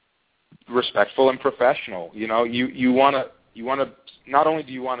respectful and professional. You want to not only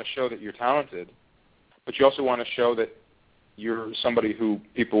do you want to show that you're talented, but you also want to show that you're somebody who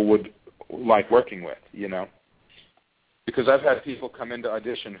people would like working with, Because because I've had people come into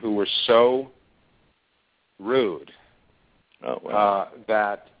audition who were so rude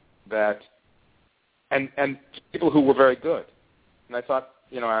that and people who were very good. And I thought,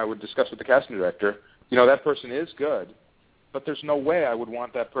 I would discuss with the casting director, that person is good, but there's no way I would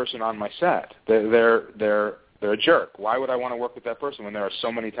want that person on my set. They're a jerk. Why would I want to work with that person when there are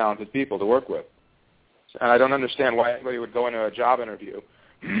so many talented people to work with? And I don't understand why anybody would go into a job interview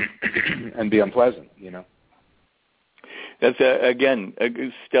and be unpleasant, That's, again,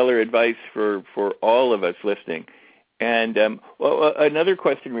 stellar advice for all of us listening. And another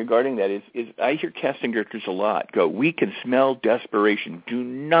question regarding that is I hear casting directors a lot go, we can smell desperation. Do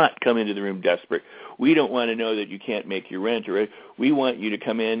not come into the room desperate. We don't want to know that you can't make your rent. We want you to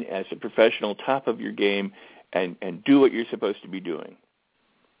come in as a professional, top of your game, and do what you're supposed to be doing.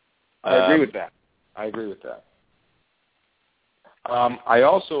 I agree with that. I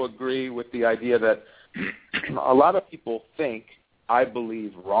also agree with the idea that a lot of people think, I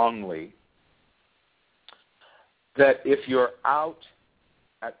believe wrongly, that if you're out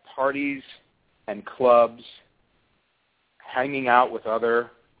at parties and clubs hanging out with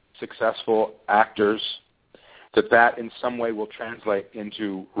other successful actors, that in some way will translate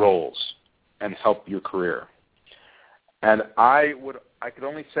into roles and help your career. And I could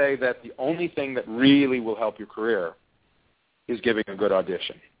only say that the only thing that really will help your career is giving a good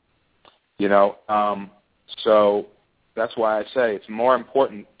audition. So that's why I say it's more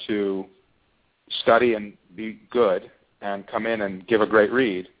important to study and be good and come in and give a great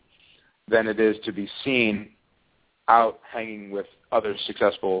read than it is to be seen out hanging with other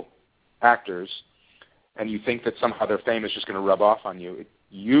successful actors, and you think that somehow their fame is just going to rub off on you. It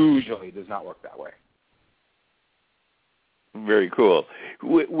usually does not work that way. Very cool.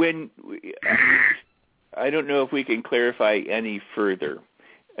 I don't know if we can clarify any further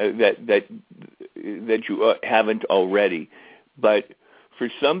that you haven't already, but for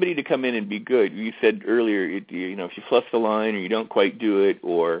somebody to come in and be good, you said earlier, if you fluff the line or you don't quite do it,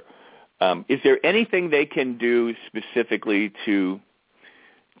 or is there anything they can do specifically to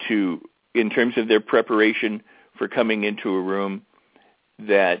in terms of their preparation for coming into a room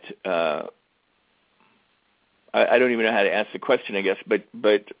that I don't even know how to ask the question, I guess, but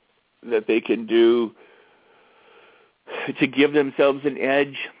that they can do to give themselves an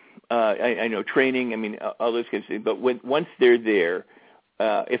edge? I know training, all those kinds of things, but once they're there,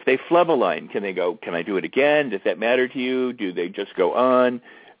 if they flub a line, can they go, can I do it again? Does that matter to you? Do they just go on?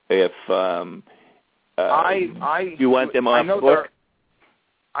 If you want them off book?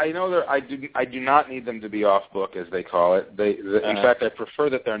 I do not need them to be off book, as they call it. In fact, I prefer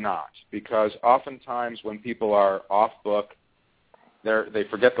that they're not, because oftentimes when people are off book, they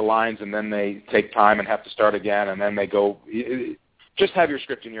forget the lines and then they take time and have to start again, and then they go. Just have your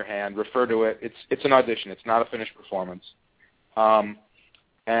script in your hand, refer to it. It's an audition. It's not a finished performance.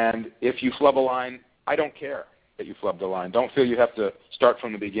 And if you flub a line, I don't care that you flubbed a line. Don't feel you have to start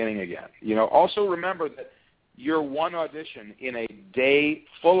from the beginning again. Also remember that you're one audition in a day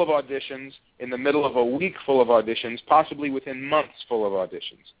full of auditions, in the middle of a week full of auditions, possibly within months full of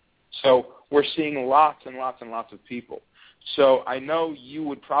auditions. So we're seeing lots and lots and lots of people. So I know you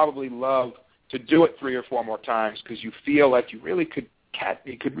would probably love to do it 3 or 4 more times because you feel like you really could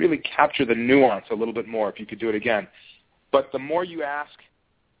really capture the nuance a little bit more if you could do it again. But the more you ask,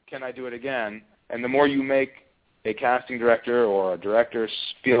 can I do it again, and the more you make a casting director or a director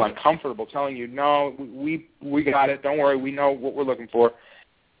feel uncomfortable telling you, no, we got it, don't worry, we know what we're looking for,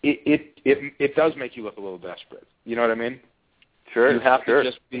 it does make you look a little desperate. You know what I mean? Sure. You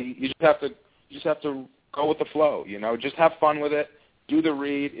just have to go with the flow. Just have fun with it. Do the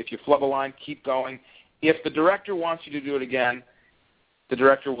read. If you flub a line, keep going. If the director wants you to do it again, the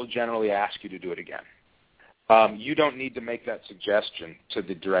director will generally ask you to do it again. You don't need to make that suggestion to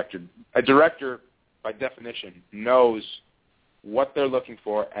the director. A director, by definition, knows what they're looking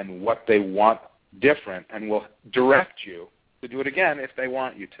for and what they want different, and will direct you to do it again if they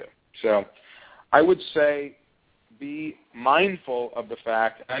want you to. So I would say be mindful of the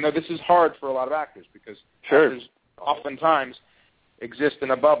fact, and I know this is hard for a lot of actors because actors oftentimes exist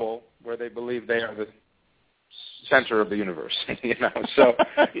in a bubble where they believe they are the center of the universe. So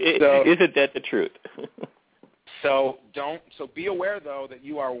isn't that the truth? So be aware, though, that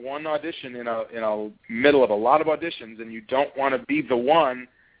you are one audition in a middle of a lot of auditions, and you don't want to be the one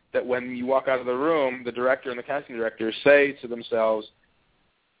that when you walk out of the room, the director and the casting director say to themselves,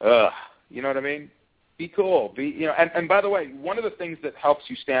 ugh, you know what I mean? Be cool. And by the way, one of the things that helps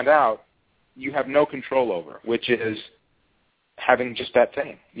you stand out, you have no control over, which is having just that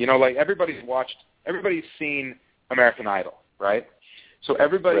thing. Like everybody's seen American Idol, right? So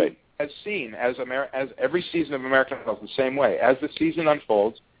everybody Right. has seen, as every season of American Idol is the same way. As the season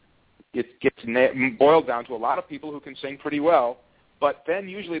unfolds, it gets boiled down to a lot of people who can sing pretty well, but then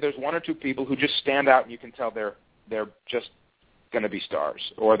usually there's one or two people who just stand out, and you can tell they're just going to be stars,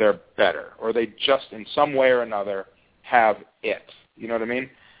 or they're better, or they just in some way or another have it. You know what I mean?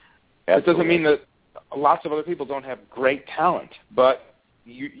 It doesn't mean that lots of other people don't have great talent, but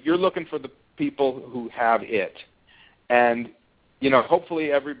you're looking for the people who have it. And,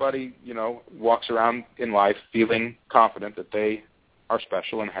 hopefully everybody, walks around in life feeling confident that they are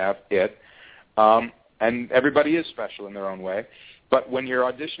special and have it. And everybody is special in their own way. But when you're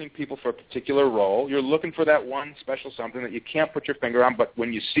auditioning people for a particular role, you're looking for that one special something that you can't put your finger on, but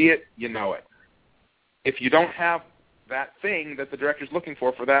when you see it, you know it. If you don't have that thing that the director's looking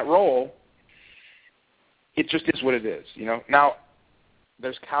for that role, it just is what it is, Now,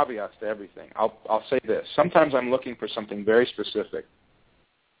 there's caveats to everything. I'll say this. Sometimes I'm looking for something very specific.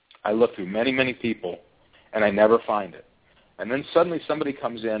 I look through many, many people, and I never find it. And then suddenly somebody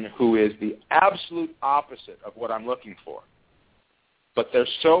comes in who is the absolute opposite of what I'm looking for. But they're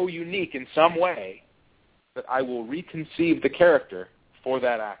so unique in some way that I will reconceive the character for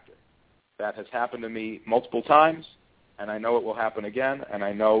that actor. That has happened to me multiple times, and I know it will happen again, and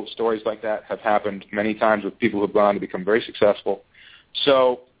I know stories like that have happened many times with people who have gone on to become very successful.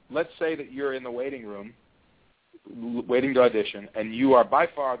 So let's say that you're in the waiting room waiting to audition, and you are by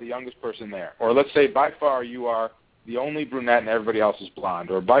far the youngest person there. Or let's say by far you are the only brunette and everybody else is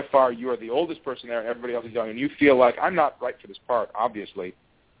blonde. Or by far you are the oldest person there and everybody else is young, and you feel like, I'm not right for this part, obviously.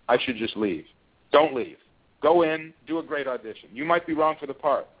 I should just leave. Don't leave. Go in, do a great audition. You might be wrong for the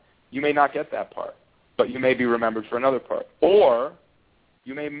part. You may not get that part, but you may be remembered for another part. Or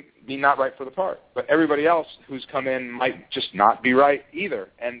you may be not right for the part, but everybody else who's come in might just not be right either.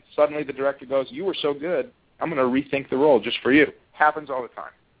 And suddenly the director goes, you were so good, I'm going to rethink the role just for you. Happens all the time.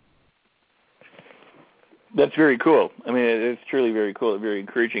 That's very cool. I mean, it's truly very cool, very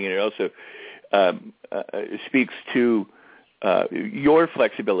encouraging, and it also speaks to your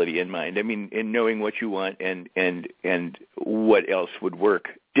flexibility in mind. I mean, in knowing what you want and what else would work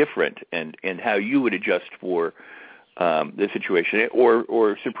different, and how you would adjust for the situation,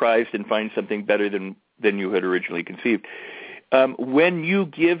 or surprised and find something better than you had originally conceived. When you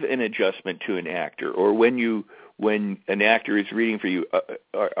give an adjustment to an actor, or when an actor is reading for you,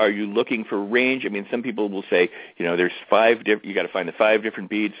 are you looking for range? I mean, some people will say, there's you got to find the 5 different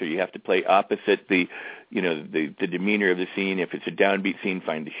beats, or you have to play opposite the demeanor of the scene. If it's a downbeat scene,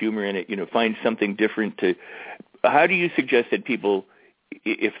 find the humor in it. Find something different to. How do you suggest that people,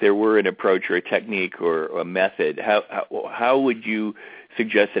 if there were an approach or a technique or a method, how would you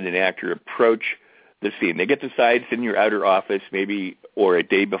suggest that an actor approach the scene? They get the sides in your outer office, maybe, or a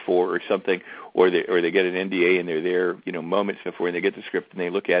day before or something, or they get an NDA and they're there, moments before, and they get the script and they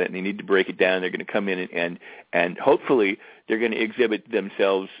look at it and they need to break it down. They're going to come in and hopefully they're going to exhibit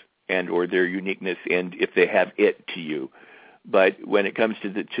themselves and or their uniqueness, and if they have it to you. But when it comes to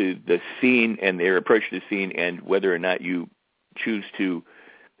the scene and their approach to the scene, and whether or not you choose to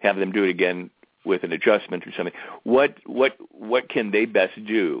have them do it again with an adjustment or something, what can they best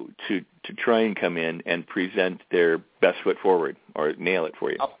do to try and come in and present their best foot forward, or nail it for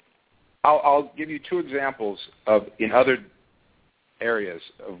you? I'll give you 2 examples in other areas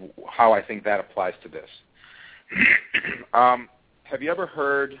of how I think that applies to this. Have you ever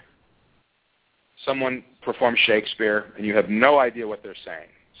heard someone perform Shakespeare and you have no idea what they're saying?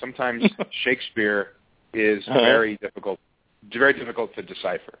 Sometimes Shakespeare is very difficult to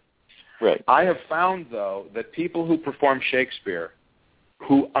decipher. Right. I have found, though, that people who perform Shakespeare,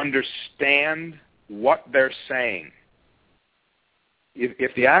 who understand what they're saying,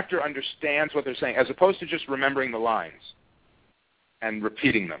 if the actor understands what they're saying, as opposed to just remembering the lines and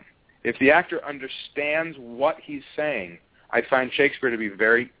repeating them, if the actor understands what he's saying, I find Shakespeare to be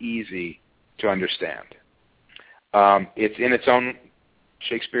very easy to understand. It's in its own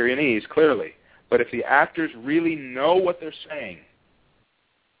Shakespeareanese, clearly. But if the actors really know what they're saying,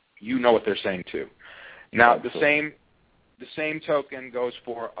 you know what they're saying too. Now, the same token goes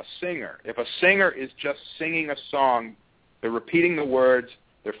for a singer. If a singer is just singing a song, they're repeating the words,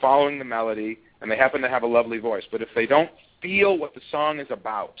 they're following the melody, and they happen to have a lovely voice. But if they don't feel what the song is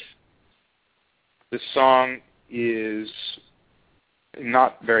about, the song is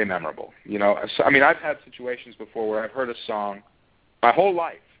not very memorable. I mean, I've had situations before where I've heard a song, my whole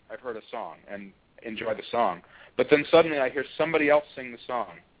life I've heard a song and enjoyed the song, but then suddenly I hear somebody else sing the song,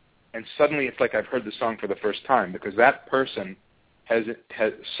 and suddenly it's like I've heard the song for the first time, because that person has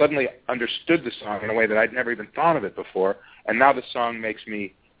suddenly understood the song in a way that I'd never even thought of it before, and now the song makes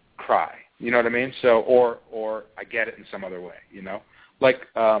me cry. You know what I mean? So, or I get it in some other way, like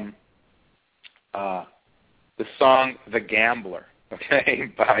the song "The Gambler,"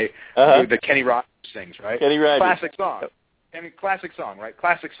 okay, by the Kenny Rogers sings, right? Kenny Rogers. Classic song. Classic song, right?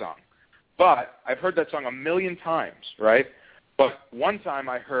 Classic song. But I've heard that song a million times, right? But one time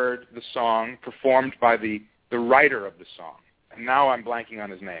I heard the song performed by the writer of the song. And now I'm blanking on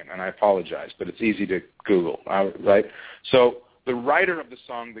his name, and I apologize, but it's easy to Google, right? So the writer of the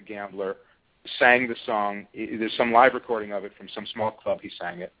song, "The Gambler," sang the song. There's some live recording of it from some small club. He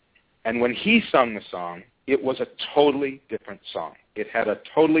sang it. And when he sung the song, it was a totally different song. It had a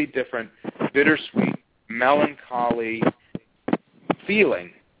totally different, bittersweet, melancholy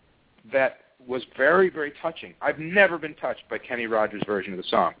feeling that was very, very touching. I've never been touched by Kenny Rogers' version of the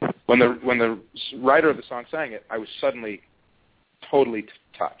song. When the writer of the song sang it, I was suddenly totally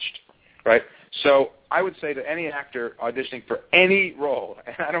touched, right? So I would say to any actor auditioning for any role,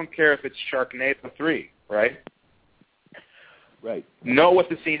 and I don't care if it's Sharknado 3, right? Right. Know what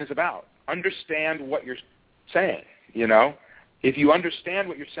the scene is about. Understand what you're saying, you know? If you understand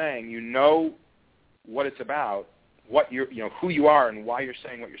what you're saying, you know what it's about, who you are and why you're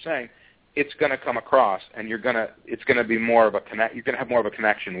saying what you're saying, it's going to come across, and it's going to be more of a connect. You're going to have more of a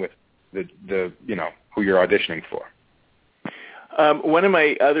connection with the who you're auditioning for. One of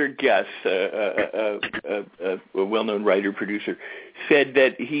my other guests, a well-known writer producer, said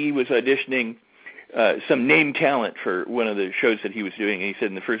that he was auditioning some name talent for one of the shows that he was doing, and he said,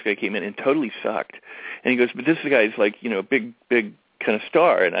 and the first guy came in and totally sucked. And he goes, but this guy's like, a big kind of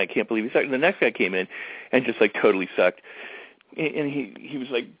star, and I can't believe he sucked. And the next guy came in and just like totally sucked. And he was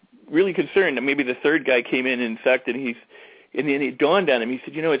like really concerned that maybe the third guy came in and sucked, and then it dawned on him. He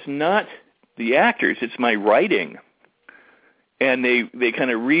said, it's not the actors, it's my writing. And they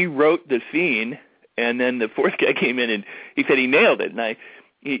kind of rewrote the scene, and then the fourth guy came in, and he said he nailed it. And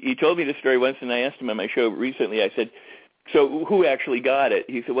he told me the story once, and I asked him on my show recently, I said, so who actually got it?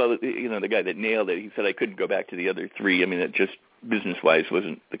 He said, well, the guy that nailed it. He said, I couldn't go back to the other three. I mean, it just business-wise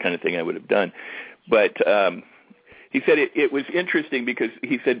wasn't the kind of thing I would have done. But he said it was interesting because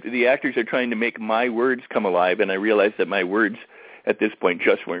he said the actors are trying to make my words come alive, and I realized that my words at this point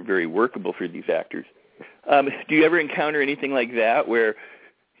just weren't very workable for these actors. Do you ever encounter anything like that where,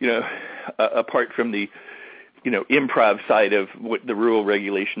 apart from the, improv side of what the rule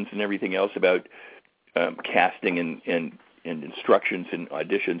regulations and everything else about casting and instructions and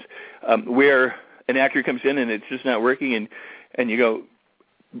auditions, where an actor comes in and it's just not working and you go,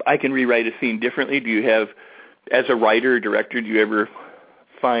 I can rewrite a scene differently? Do you have, as a writer or director, do you ever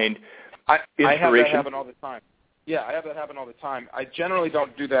find inspiration? I have that happen all the time. Yeah, I have that happen all the time. I generally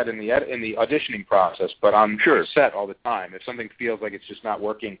don't do that in the auditioning process, but I'm set all the time. If something feels like it's just not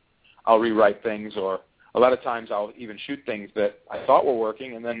working, I'll rewrite things, or a lot of times I'll even shoot things that I thought were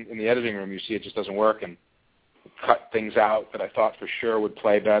working, and then in the editing room you see it just doesn't work, and cut things out that I thought for sure would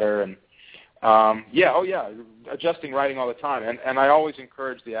play better. And adjusting writing all the time. And I always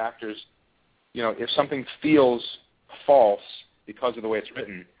encourage the actors, if something feels false because of the way it's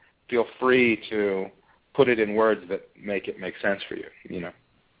written, feel free to put it in words that make it make sense for you,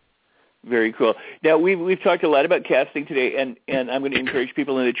 Very cool. Now, we've talked a lot about casting today, and I'm going to encourage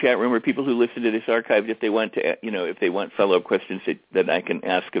people in the chat room or people who listen to this archived, if they want to, if they want follow-up questions that I can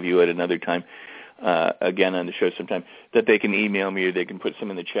ask of you at another time, again on the show sometime, that they can email me or they can put some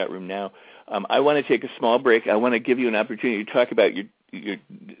in the chat room now. I want to take a small break. I want to give you an opportunity to talk about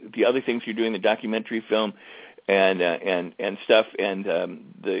the other things you're doing, the documentary film, and stuff, and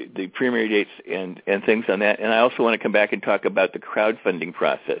the premiere dates and things on that. And I also want to come back and talk about the crowdfunding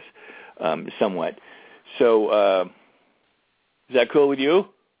process somewhat. So is that cool with you?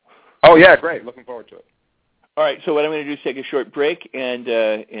 Oh, yeah, great. Looking forward to it. All right, so what I'm going to do is take a short break, and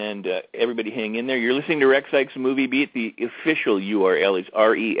everybody hang in there. You're listening to Rex Sikes Movie Beat. The official URL is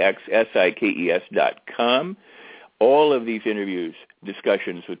REXSIKES.com. All of these interviews,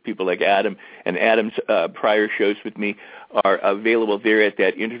 discussions with people like Adam, and Adam's prior shows with me are available there at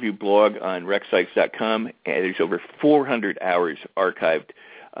that interview blog on RexSikes.com. And there's over 400 hours archived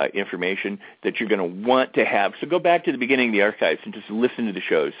information that you're going to want to have. So go back to the beginning of the archives and just listen to the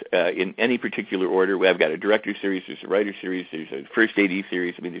shows in any particular order. I've got a director series, there's a writer series, there's a first AD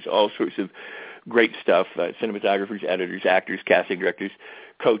series. I mean, there's all sorts of great stuff, cinematographers, editors, actors, casting directors,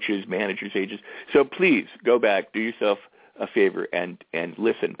 coaches, managers, agents. So please go back, do yourself a favor and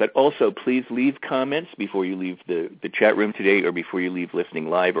listen. But also please leave comments before you leave the chat room today or before you leave listening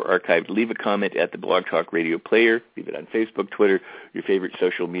live or archived. Leave a comment at the Blog Talk Radio player. Leave it on Facebook, Twitter, your favorite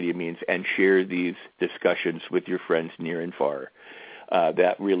social media means, and share these discussions with your friends near and far.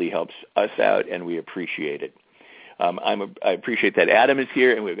 That really helps us out, and we appreciate it. I appreciate that Adam is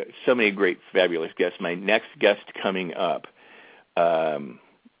here, and we've got so many great, fabulous guests. My next guest coming up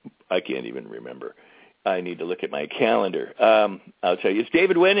I can't even remember. I need to look at my calendar. I'll tell you, it's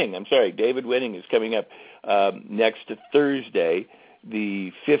David Winning. I'm sorry, David Winning is coming up next Thursday,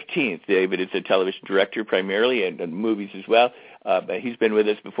 the 15th. David is a television director primarily and movies as well. But he's been with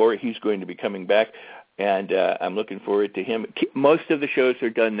us before. He's going to be coming back, and I'm looking forward to him. Most of the shows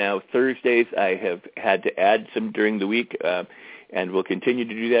are done now Thursdays. I have had to add some during the week, and we'll continue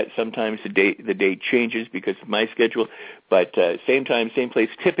to do that. Sometimes the date changes because of my schedule, but same time, same place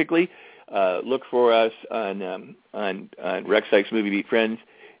typically. Look for us on Rex Sikes Movie Beat Friends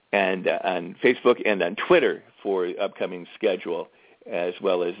and on Facebook and on Twitter for the upcoming schedule as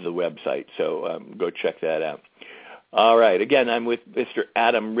well as the website. So go check that out. All right. Again, I'm with Mr.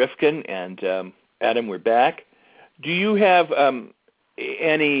 Adam Rifkin, and Adam, we're back. Do you have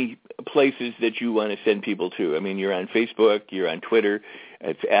any places that you want to send people to? I mean, you're on Facebook, you're on Twitter.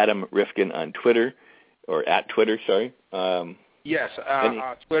 It's Adam Rifkin on Twitter, or at Twitter, sorry. Yes,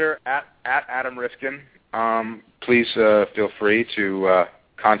 Twitter, at Adam Rifkin. Please feel free to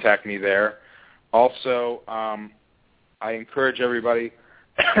contact me there. Also, I encourage everybody,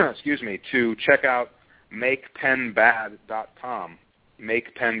 to check out MakePenBad.com.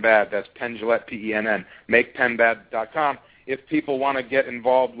 MakePenBad, that's Penn Jillette, Penn, MakePenBad.com. If people want to get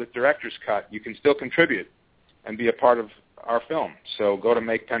involved with Director's Cut, you can still contribute and be a part of our film. So go to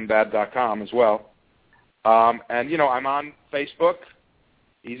MakePenBad.com as well. And, I'm on Facebook,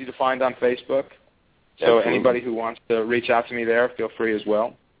 easy to find on Facebook. So Absolutely. Anybody who wants to reach out to me there, feel free as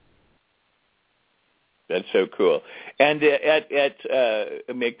well. That's so cool. And at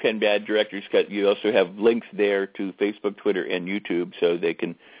Make Penn Bad Director's Cut, you also have links there to Facebook, Twitter, and YouTube, so they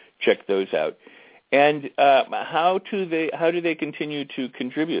can check those out. And how do they continue to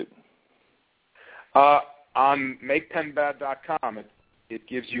contribute? On MakePenBad.com, it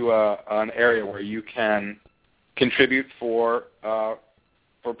gives you an area where you can contribute for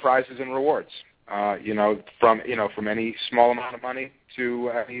prizes and rewards. From any small amount of money to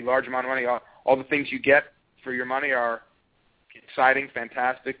any large amount of money. All the things you get for your money are exciting,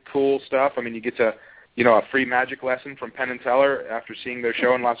 fantastic, cool stuff. I mean, you get to, a free magic lesson from Penn and Teller after seeing their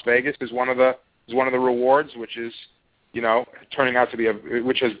show in Las Vegas is one of the rewards, which is, turning out to be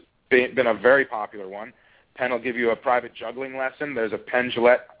which has been a very popular one. Penn will give you a private juggling lesson. There's a Penn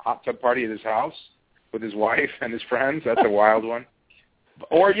Jillette hot tub party at his house with his wife and his friends. That's a wild one.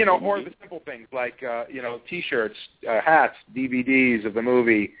 Or the simple things like, T-shirts, hats, DVDs of the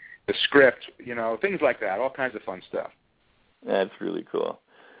movie, the script, things like that, all kinds of fun stuff. That's really cool.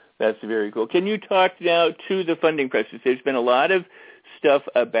 That's very cool. Can you talk now to the funding process? There's been a lot of stuff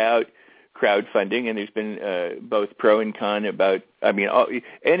about crowdfunding, and there's been both pro and con about,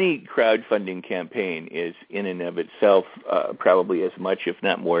 any crowdfunding campaign is in and of itself probably as much, if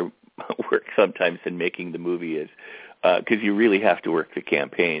not more, work sometimes than making the movie is, because you really have to work the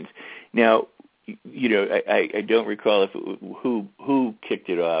campaigns. Now, I don't recall who kicked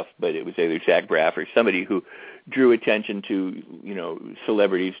it off, but it was either Zach Braff or somebody who drew attention to,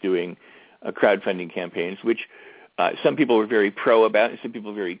 celebrities doing crowdfunding campaigns, which some people were very pro about, and some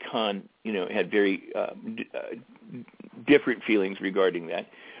people very had very different feelings regarding that.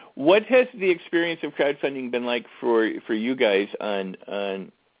 What has the experience of crowdfunding been like for you guys on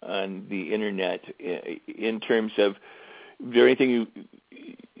the internet in terms of is there anything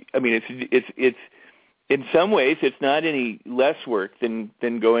it's in some ways it's not any less work than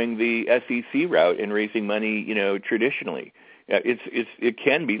going the SEC route and raising money, traditionally. It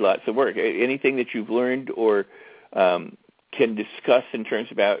can be lots of work. Anything that you've learned or can discuss in terms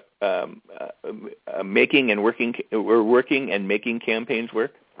about making and working and making campaigns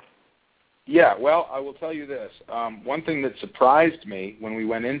work? Yeah, well, I will tell you this. One thing that surprised me when we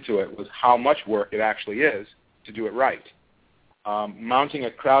went into it was how much work it actually is to do it right. Mounting a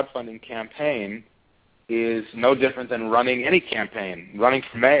crowdfunding campaign is no different than running any campaign, running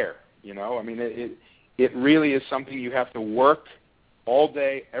for mayor. It really is something you have to work all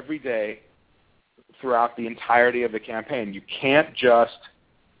day, every day, throughout the entirety of the campaign. You can't just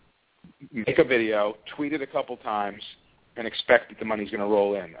make a video, tweet it a couple times, and expect that the money's going to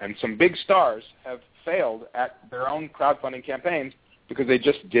roll in. And some big stars have failed at their own crowdfunding campaigns because they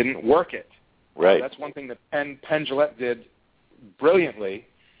just didn't work it. Right. That's one thing that Penn Jillette did brilliantly,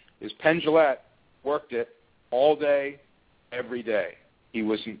 is Penn Jillette worked it all day, every day. He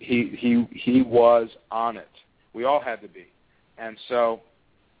was on it. We all had to be. And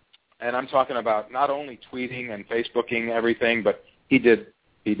I'm talking about not only tweeting and Facebooking everything, but he did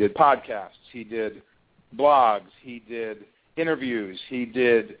podcasts, he did blogs, he did interviews, he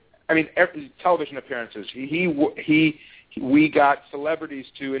did television appearances. We got celebrities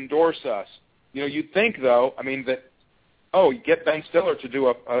to endorse us. You'd think though, that oh, you get Ben Stiller to do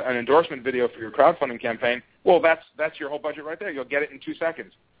an endorsement video for your crowdfunding campaign. Well, that's your whole budget right there. You'll get it in 2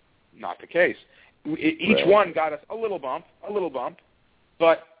 seconds. Not the case. Each one got us a little bump,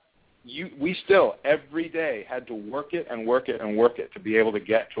 but we still every day had to work it to be able to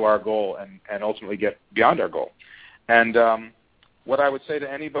get to our goal and ultimately get beyond our goal. And what I would say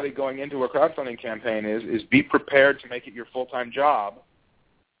to anybody going into a crowdfunding campaign is be prepared to make it your full-time job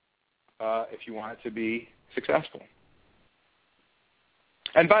if you want it to be successful.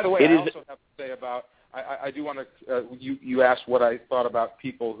 And by the way, I also have to say about I do want to you asked what I thought about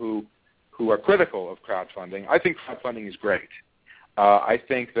people who are critical of crowdfunding. I think crowdfunding is great. I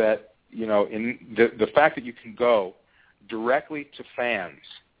think that, in the fact that you can go directly to fans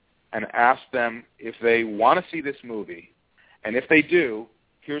and ask them if they want to see this movie, and if they do,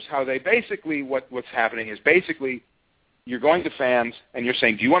 here's how they basically, what's happening is basically you're going to fans and you're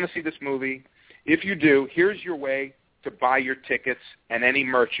saying, do you want to see this movie? If you do, here's your way to buy your tickets and any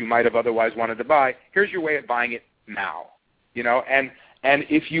merch you might have otherwise wanted to buy. Here's your way of buying it now. And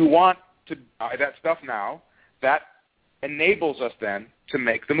if you want to buy that stuff now, that enables us then to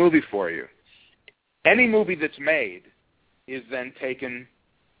make the movie for you. Any movie that's made is then taken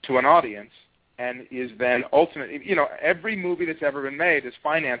to an audience and is then ultimately, every movie that's ever been made is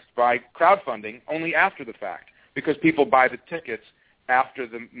financed by crowdfunding only after the fact, because people buy the tickets after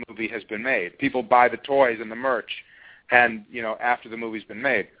the movie has been made. People buy the toys and the merch and, after the movie's been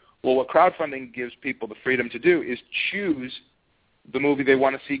made. Well, what crowdfunding gives people the freedom to do is choose the movie they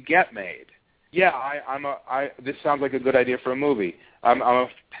want to see get made. Yeah, this sounds like a good idea for a movie. I'm a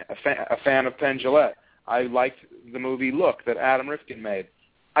fan of Penn Jillette. I liked the movie Look that Adam Rifkin made.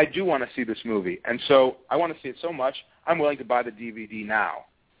 I do want to see this movie, and so I want to see it so much I'm willing to buy the DVD now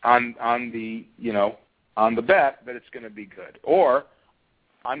on the bet that it's going to be good. Or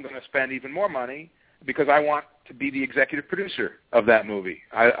I'm going to spend even more money because I want to be the executive producer of that movie.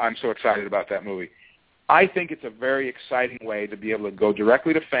 I'm so excited about that movie. I think it's a very exciting way to be able to go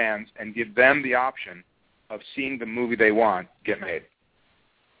directly to fans and give them the option of seeing the movie they want get made.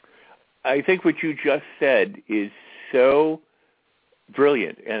 I think what you just said is so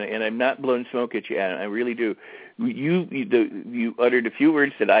brilliant, and I'm not blowing smoke at you, Adam. I really do. You uttered a few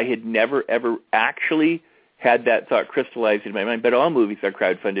words that I had never, ever actually had that thought crystallized in my mind, but all movies are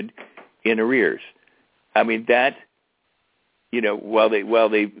crowdfunded in arrears. I mean, that... while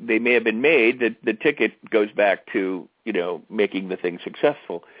they may have been made, the ticket goes back to, making the thing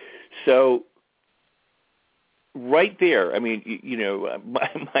successful. So right there, I mean,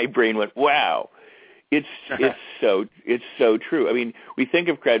 my brain went, wow, it's so true. I mean, we think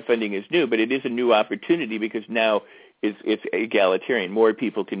of crowdfunding as new, but it is a new opportunity because now it's egalitarian. More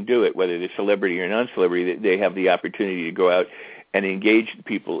people can do it, whether they're celebrity or non-celebrity. They have the opportunity to go out and engage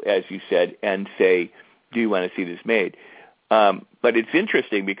people, as you said, and say, do you want to see this made? But it's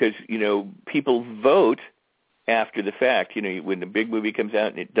interesting because, people vote after the fact. When the big movie comes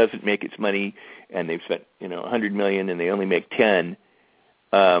out and it doesn't make its money and they've spent, $100 million and they only make 10,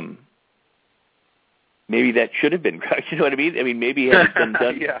 maybe that should have been, you know what I mean? I mean, maybe had it been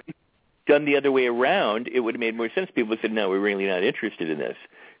done, done the other way around, it would have made more sense. People said, no, we're really not interested in this,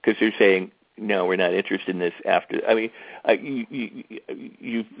 because they're saying, no, we're not interested in this after. I mean,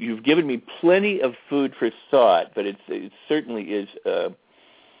 you've given me plenty of food for thought, but it certainly is,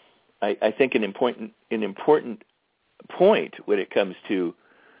 I think, an important point when it comes to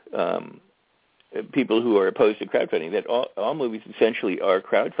people who are opposed to crowdfunding. That all movies essentially are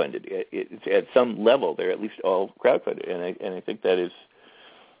crowdfunded. It's at some level, they're at least all crowdfunded, and I think that is,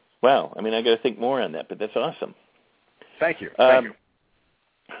 wow. I mean, I got to think more on that, but that's awesome. Thank you. Thank you.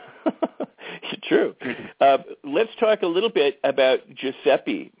 True. Let's talk a little bit about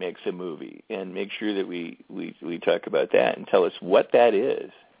Giuseppe Makes a Movie, and make sure that we talk about that and tell us what that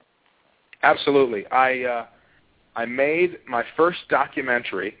is. Absolutely. I made my first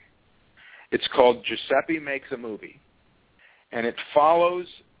documentary. It's called Giuseppe Makes a Movie, and it follows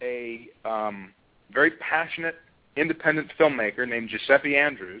a very passionate independent filmmaker named Giuseppe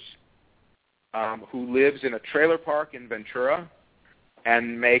Andrews, who lives in a trailer park in Ventura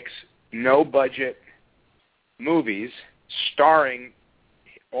and makes no-budget movies starring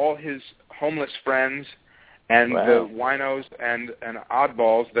all his homeless friends and the winos and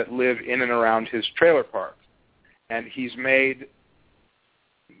oddballs that live in and around his trailer park. And he's made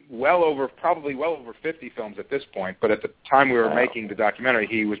probably well over 50 films at this point, but at the time we were making the documentary,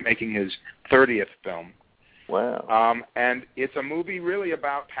 he was making his 30th film. Wow. And it's a movie really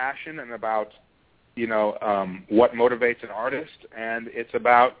about passion and about, what motivates an artist, and it's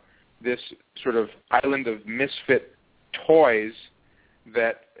about this sort of island of misfit toys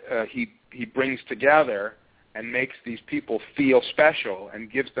that he brings together and makes these people feel special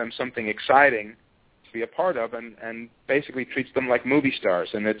and gives them something exciting to be a part of, and basically treats them like movie stars.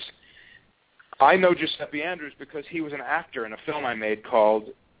 And I know Giuseppe Andrews because he was an actor in a film I made called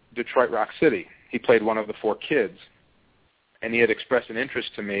Detroit Rock City. He played one of the 4 kids, and he had expressed an interest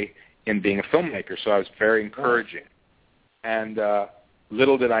to me in being a filmmaker, so I was very encouraging. And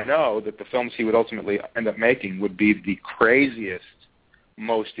little did I know that the films he would ultimately end up making would be the craziest,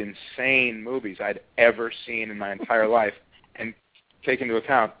 most insane movies I'd ever seen in my entire life. And take into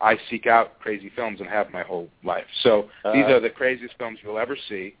account, I seek out crazy films and have my whole life. So these are the craziest films you'll ever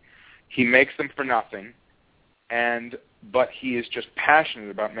see. He makes them for nothing, but he is just passionate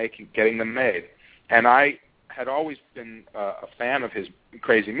about getting them made. And I had always been a fan of his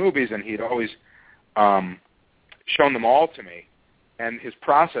crazy movies, and he'd always shown them all to me. And his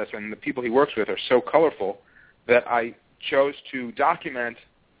process and the people he works with are so colorful that I chose to document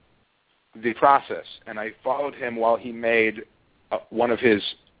the process. And I followed him while he made one of his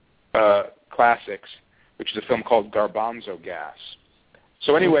classics, which is a film called Garbanzo Gas.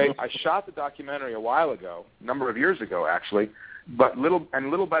 So anyway, I shot the documentary a while ago, a number of years ago actually, but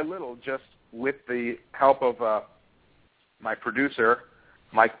little by little, just with the help of my producer,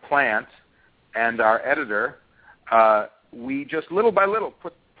 Mike Plant, and our editor, we just little by little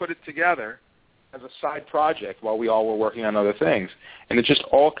put it together as a side project while we all were working on other things. And it just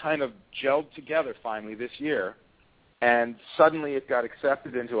all kind of gelled together finally this year. And suddenly it got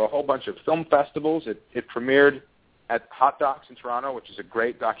accepted into a whole bunch of film festivals. It premiered at Hot Docs in Toronto, which is a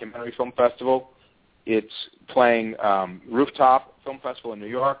great documentary film festival. It's playing Rooftop Film Festival in New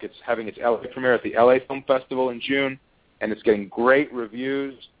York. It's having its LA premiere at the LA Film Festival in June, and it's getting great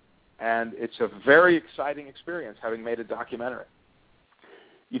reviews. And it's a very exciting experience having made a documentary.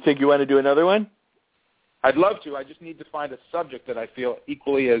 You think you want to do another one? I'd love to. I just need to find a subject that I feel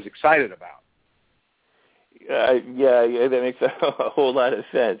equally as excited about. Yeah, that makes a whole lot of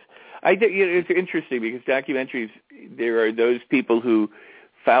sense. I think it's interesting because documentaries, there are those people who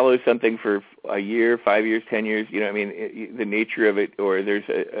follow something for a year, 5 years, 10 years, the nature of it, or there's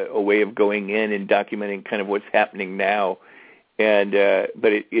a way of going in and documenting kind of what's happening now. And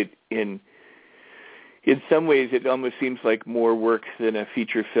but in some ways it almost seems like more work than a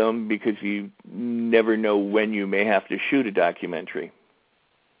feature film because you never know when you may have to shoot a documentary.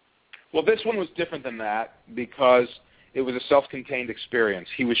 Well, this one was different than that because it was a self-contained experience.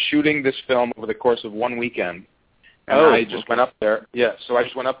 He was shooting this film over the course of one weekend, and I just went up there. Yeah, so I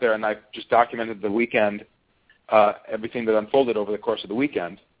just went up there and I just documented the weekend, everything that unfolded over the course of the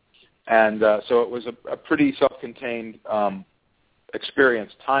weekend. And so it was a pretty self-contained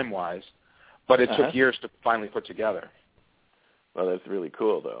experience time-wise, but it took years to finally put together. Well, that's really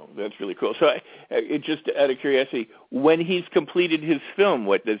cool, though. That's really cool. So, just out of curiosity, when he's completed his film,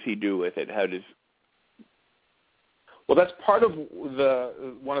 what does he do with it? Well, that's part of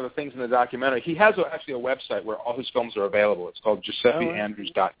one of the things in the documentary. He has actually a website where all his films are available. It's called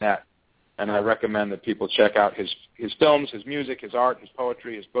GiuseppeAndrews.net, and I recommend that people check out his films, his music, his art, his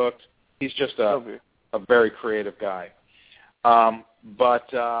poetry, his books. He's just a very creative guy.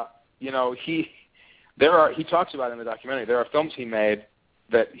 He talks about in the documentary, there are films he made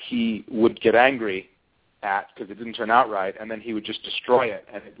that he would get angry at because it didn't turn out right, and then he would just destroy it,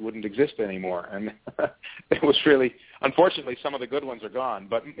 and it wouldn't exist anymore. And it was really, unfortunately, some of the good ones are gone,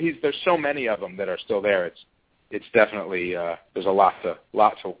 but there's so many of them that are still there. It's definitely there's a lot to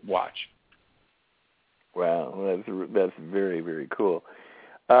watch. Wow, that's very, very cool.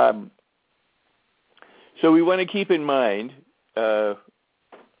 So we want to keep in mind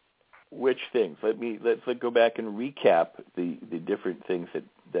which things. Let's go back and recap the different things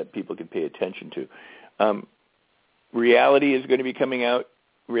that people can pay attention to. Reality is going to be coming out.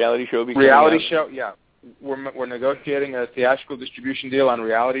 Reality show. Yeah. We're negotiating a theatrical distribution deal on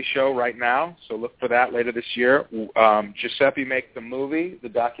Reality Show right now, so look for that later this year. Giuseppe Make the Movie, the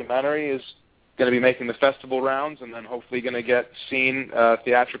documentary, is going to be making the festival rounds and then hopefully going to get seen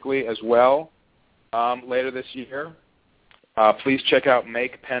theatrically as well later this year. Please check out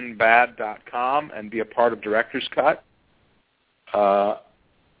makepenbad.com and be a part of Director's Cut.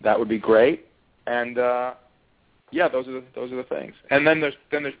 That would be great. And those are the things. And then there's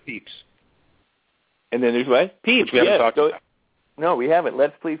Peeps. And then there's what? Peeps. Which we haven't talked about. No, we haven't.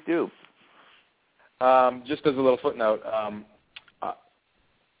 Let's please do. Just as a little footnote,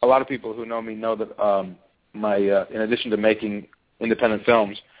 a lot of people who know me know that in addition to making independent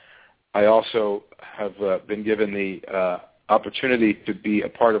films, I also have been given the opportunity to be a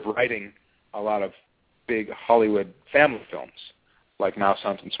part of writing a lot of big Hollywood family films, like Mouse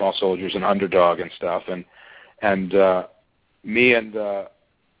Hunt and Small Soldiers and Underdog and stuff. And me and a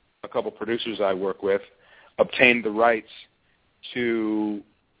couple producers I work with obtained the rights to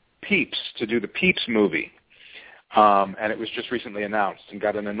Peeps, to do the Peeps movie. And it was just recently announced and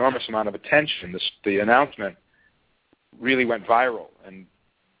got an enormous amount of attention. The announcement really went viral and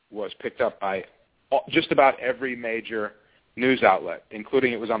was picked up by just about every major news outlet,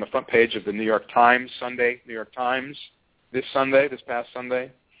 including it was on the front page of the New York Times, New York Times, this past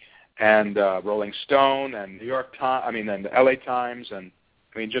Sunday, and Rolling Stone and New York Times, and the LA Times, and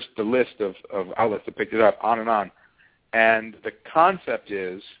just the list of outlets that picked it up, on and on. And the concept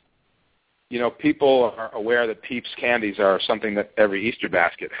is, people are aware that Peeps candies are something that every Easter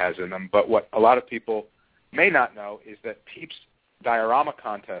basket has in them, but what a lot of people may not know is that Peeps diorama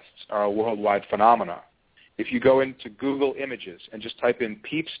contests are a worldwide phenomenon. If you go into Google Images and just type in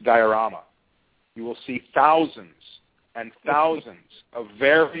Peeps diorama, you will see thousands and thousands of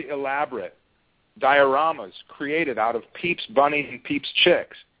very elaborate dioramas created out of Peeps bunnies and Peeps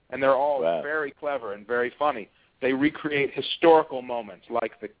chicks, and they're all very clever and very funny. They recreate historical moments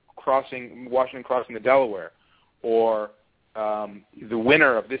like the Washington crossing the Delaware, or the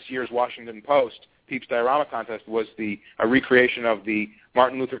winner of this year's Washington Post Peeps diorama contest was a recreation of the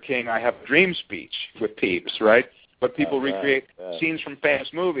Martin Luther King "I Have a Dream" speech with Peeps, right? But people recreate scenes from famous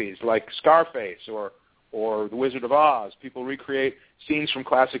movies like Scarface or The Wizard of Oz. People recreate scenes from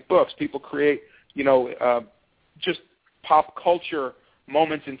classic books. People create, just pop culture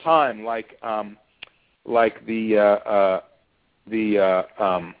moments in time, like the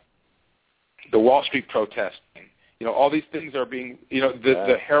Wall Street protesting. All these things are being,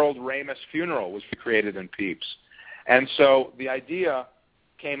 the Harold Ramis funeral was recreated in Peeps. And so the idea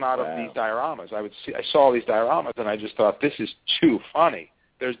came out of these dioramas. I saw these dioramas, and I just thought, this is too funny.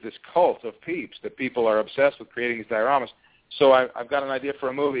 There's this cult of Peeps that people are obsessed with creating these dioramas. So I've got an idea for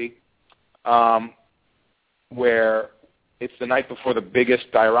a movie where it's the night before the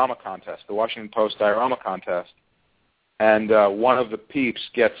biggest diorama contest, the Washington Post diorama contest, and one of the Peeps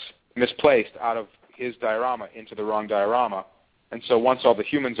gets misplaced out of his diorama into the wrong diorama. And so once all the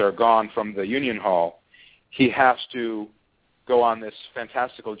humans are gone from the Union Hall, he has to go on this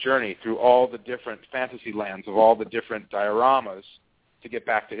fantastical journey through all the different fantasy lands of all the different dioramas to get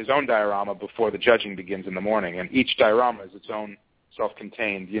back to his own diorama before the judging begins in the morning. And each diorama is its own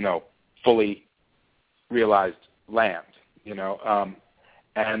self-contained, fully realized land,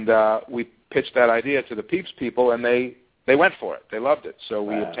 And we pitched that idea to the Peeps people, and they went for it. They loved it. So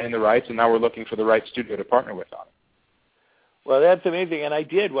we obtained the rights, and now we're looking for the right studio to partner with on it. Well, that's amazing, and I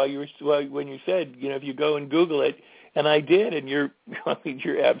did when you said, if you go and Google it, and I did, and you're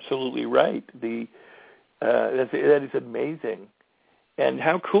absolutely right. That is amazing, and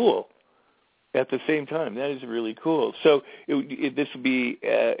how cool. At the same time, that is really cool. So this would be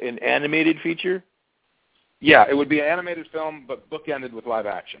an animated feature? Yeah, it would be an animated film, but bookended with live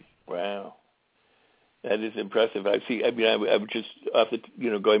action. Wow. That is impressive. I was just off the,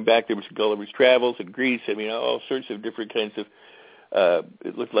 going back. There was Gulliver's Travels in Greece. All sorts of different kinds of.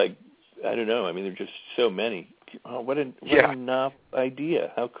 It looked like, I don't know. There are just so many. Oh, what a enough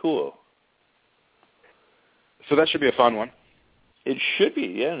idea! How cool. So that should be a fun one. It should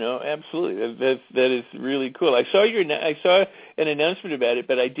be. Yeah, no, absolutely. That is really cool. I saw an announcement about it,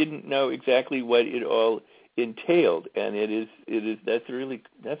 but I didn't know exactly what it all entailed, and that's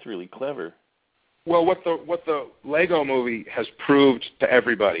really clever. Well, what the Lego movie has proved to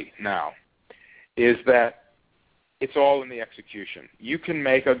everybody now is that it's all in the execution. You can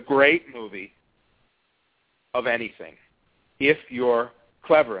make a great movie of anything if you're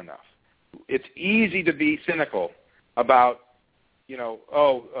clever enough. It's easy to be cynical about,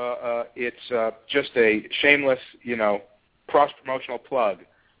 it's just a shameless, cross-promotional plug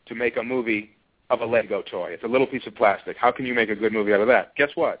to make a movie of a Lego toy. It's a little piece of plastic. How can you make a good movie out of that?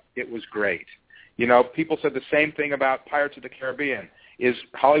 Guess what? It was great. People said the same thing about Pirates of the Caribbean. Is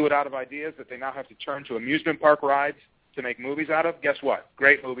Hollywood out of ideas that they now have to turn to amusement park rides to make movies out of? Guess what?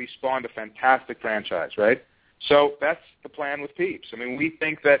 Great movie spawned a fantastic franchise, right? So that's the plan with Peeps. We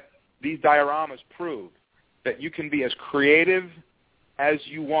think that these dioramas prove that you can be as creative as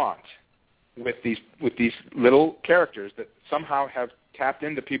you want with these little characters that somehow have tapped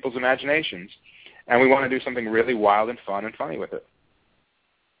into people's imaginations, and we want to do something really wild and fun and funny with it.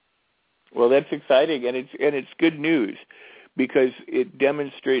 Well, that's exciting, and it's good news because it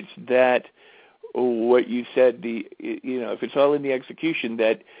demonstrates that what you said, if it's all in the execution,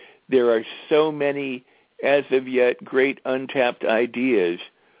 that there are so many as of yet great untapped ideas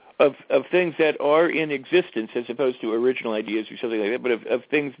of things that are in existence as opposed to original ideas or something like that, but of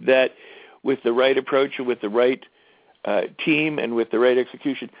things that with the right approach and with the right team and with the right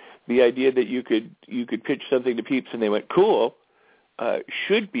execution, the idea that you could pitch something to Peeps and they went, cool,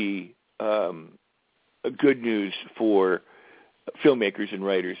 should be good news for filmmakers and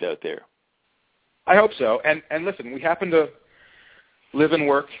writers out there. I hope so. And listen, we happen to live and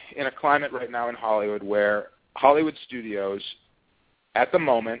work in a climate right now in Hollywood where Hollywood studios, at the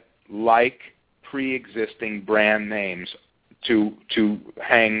moment, like pre-existing brand names to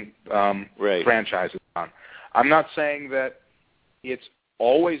hang franchises on. I'm not saying that it's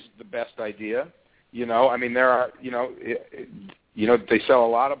always the best idea. I mean, there are, they sell a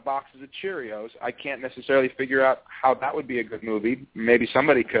lot of boxes of Cheerios. I can't necessarily figure out how that would be a good movie. Maybe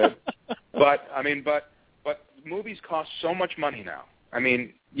somebody could. But movies cost so much money now. I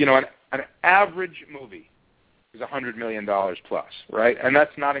mean, an average movie is $100 million plus, right? And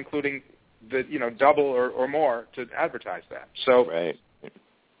that's not including the, double or more to advertise that. So,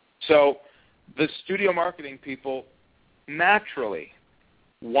 So the studio marketing people naturally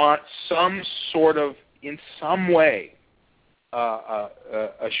want some sort of, in some way,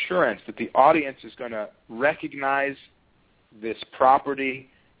 assurance that the audience is going to recognize this property,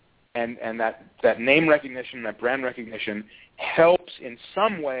 and that name recognition, that brand recognition helps in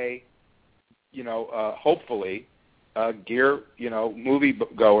some way, hopefully, gear, movie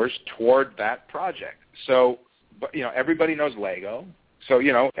goers toward that project. So, but, everybody knows Lego, so,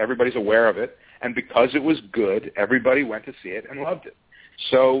 everybody's aware of it, and because it was good, everybody went to see it and loved it.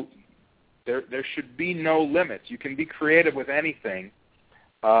 So there should be no limits. You can be creative with anything,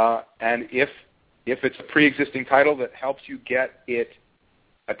 and if it's a pre-existing title that helps you get it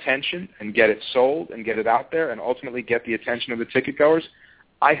attention and get it sold and get it out there and ultimately get the attention of the ticket goers,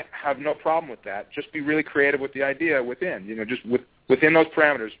 I have no problem with that. Just be really creative with the idea within, just within those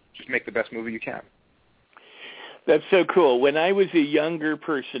parameters, just make the best movie you can. That's so cool. When I was a younger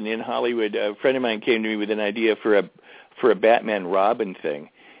person in Hollywood, a friend of mine came to me with an idea for a Batman Robin thing,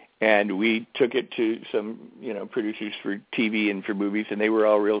 and we took it to some producers for TV and for movies, and they were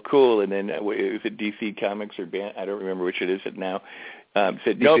all real cool. And then it was at DC Comics or I don't remember which it is now.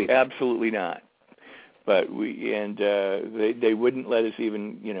 Said nope, absolutely not. But they wouldn't let us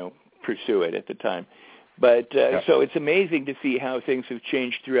even pursue it at the time. But so it's amazing to see how things have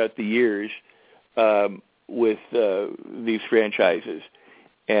changed throughout the years with these franchises,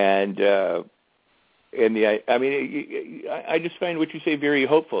 and I just find what you say very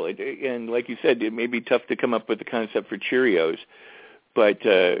hopeful. And like you said, it may be tough to come up with the concept for Cheerios, but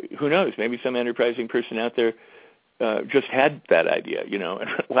who knows? Maybe some enterprising person out there just had that idea.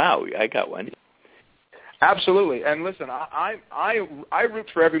 Wow, I got one. Absolutely. And listen, I root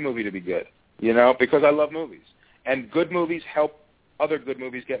for every movie to be good, because I love movies, and good movies help other good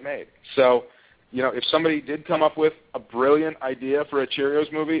movies get made. So, if somebody did come up with a brilliant idea for a Cheerios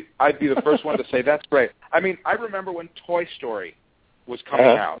movie, I'd be the first one to say, that's great. I mean, I remember when Toy Story was coming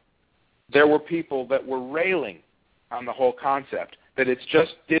out, there were people that were railing on the whole concept, that it's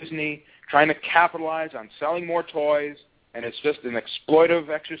just Disney trying to capitalize on selling more toys, and it's just an exploitive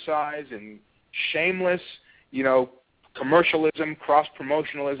exercise and shameless, commercialism,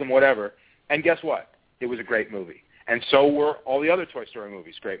 cross-promotionalism, whatever. And guess what? It was a great movie. And so were all the other Toy Story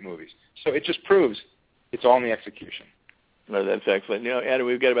movies, great movies. So it just proves it's all in the execution. No, that's excellent. Adam,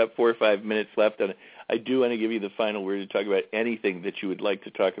 we've got about 4 or 5 minutes left, and I do want to give you the final word to talk about anything that you would like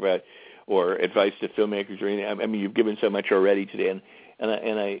to talk about or advice to filmmakers or anything. I mean, you've given so much already today, and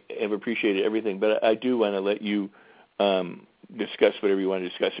I have appreciated everything, but I do want to let you discuss whatever you want to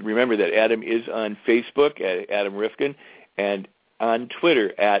discuss. And remember that Adam is on Facebook at Adam Rifkin and on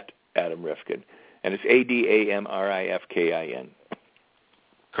Twitter at Adam Rifkin. And it's ADAMRIFKIN.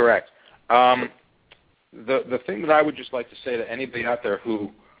 Correct. The thing that I would just like to say to anybody out there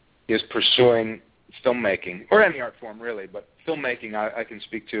who is pursuing filmmaking, or any art form really, but filmmaking I can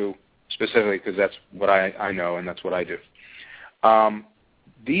speak to specifically because that's what I know and that's what I do.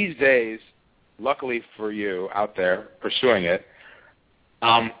 These days, luckily for you out there pursuing it,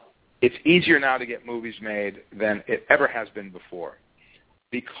 it's easier now to get movies made than it ever has been before,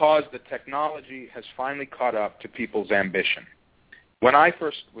 because the technology has finally caught up to people's ambition. When I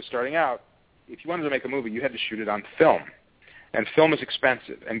first was starting out, if you wanted to make a movie, you had to shoot it on film. And film is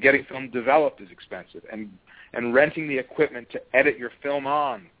expensive, and getting film developed is expensive, and renting the equipment to edit your film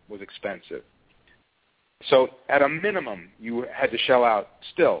on was expensive. So at a minimum, you had to shell out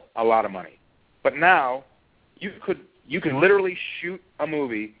still a lot of money. But now, you can literally shoot a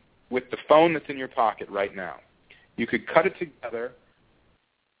movie with the phone that's in your pocket right now. You could cut it together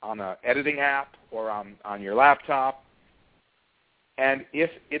on an editing app or on your laptop, and if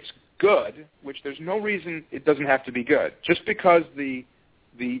it's good, which there's no reason it doesn't have to be good, just because the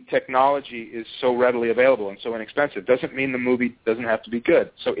technology is so readily available and so inexpensive doesn't mean the movie doesn't have to be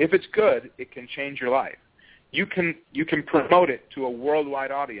good. So if it's good, it can change your life. You can promote it to a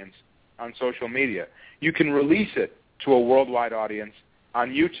worldwide audience on social media. You can release it to a worldwide audience on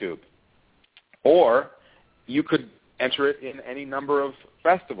YouTube. Or you could enter it in any number of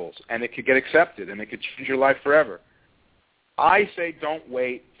festivals, and it could get accepted, and it could change your life forever. I say don't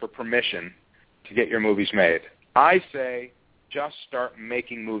wait for permission to get your movies made. I say just start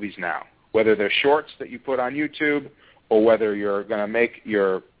making movies now, whether they're shorts that you put on YouTube or whether you're going to make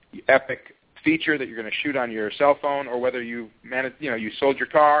your epic feature that you're going to shoot on your cell phone, or whether you sold your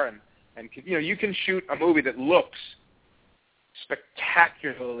car and you can shoot a movie that looks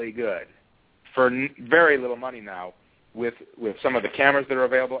spectacularly good for very little money now with some of the cameras that are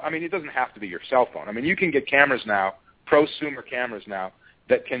available. I mean, it doesn't have to be your cell phone. I mean, you can get cameras now, prosumer cameras now,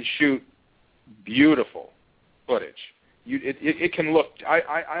 that can shoot beautiful footage. It can look.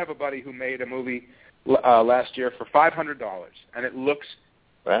 I have a buddy who made a movie last year for $500, and it looks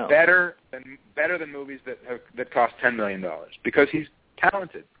better than movies that cost $10 million because he's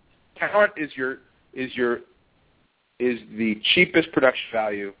talented. Talent is the cheapest production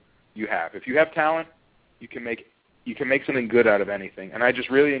value you have. If you have talent, you can make something good out of anything, and I just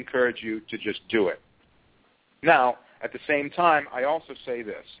really encourage you to just do it. Now, at the same time, I also say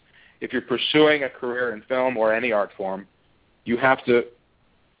this. If you're pursuing a career in film or any art form, you have to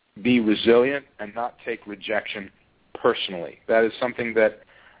be resilient and not take rejection personally. That is something that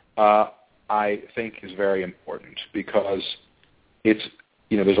I think is very important because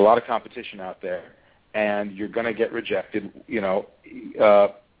there's a lot of competition out there, and you're going to get rejected,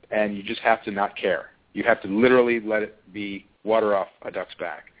 and you just have to not care. You have to literally let it be water off a duck's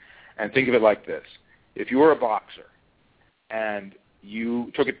back. And think of it like this. If you were a boxer and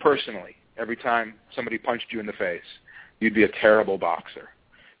you took it personally every time somebody punched you in the face, you'd be a terrible boxer.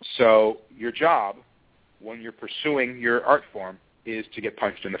 So your job when you're pursuing your art form is to get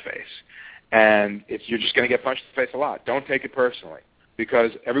punched in the face. And you're just going to get punched in the face a lot. Don't take it personally,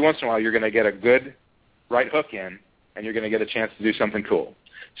 because every once in a while you're going to get a good right hook in, and you're going to get a chance to do something cool.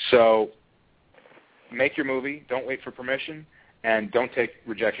 So make your movie, don't wait for permission, and don't take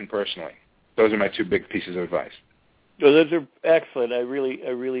rejection personally. Those are my two big pieces of advice. Well, those are excellent. I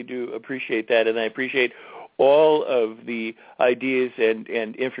really do appreciate that, and I appreciate all of the ideas and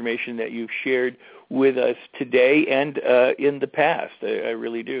information that you've shared with us today and in the past. I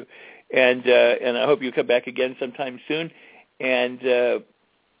really do, and I hope you come back again sometime soon. And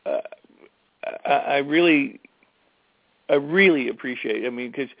I really appreciate it. I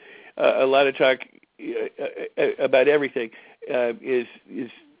mean, because a lot of talk about everything is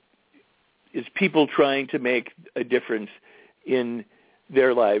people trying to make a difference in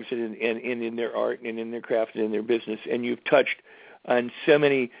their lives and in their art and in their craft and in their business. And you've touched on so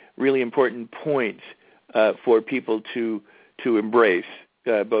many really important points for people to embrace,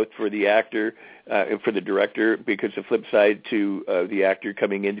 both for the actor and for the director, because the flip side to the actor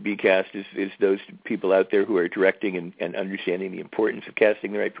coming in to be cast is those people out there who are directing and understanding the importance of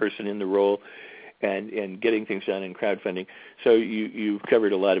casting the right person in the role and getting things done in crowdfunding. So you've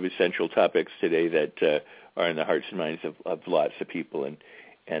covered a lot of essential topics today that are in the hearts and minds of lots of people,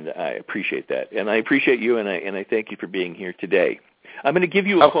 and I appreciate that. And I appreciate you, and I thank you for being here today. I'm going to give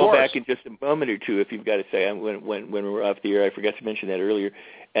you a call back in just a moment or two if you've got to say when we're off the air. I forgot to mention that earlier,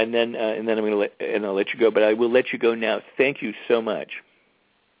 and then I'm going to I'll let you go. But I will let you go now. Thank you so much.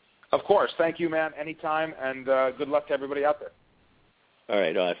 Of course, thank you, man. Anytime, and good luck to everybody out there. All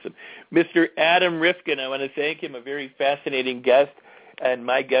right, awesome. Mr. Adam Rifkin, I want to thank him, a very fascinating guest, and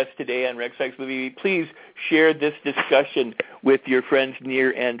my guest today on Rex Sikes Movie Beat. Please share this discussion with your friends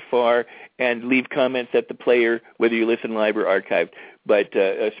near and far, and leave comments at the player, whether you listen live or archived. But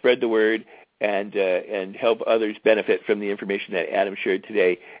spread the word and help others benefit from the information that Adam shared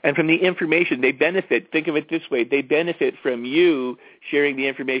today. And from the information, they benefit, think of it this way, they benefit from you sharing the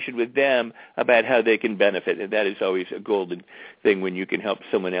information with them about how they can benefit. And that is always a golden thing when you can help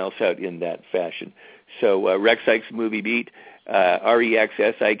someone else out in that fashion. So Rex Sikes Movie Beat,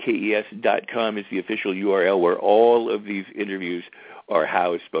 REXSIKES.com is the official URL where all of these interviews are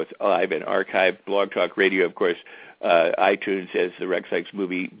housed, both live and archived. Blog Talk Radio, of course, iTunes as the Rex Sikes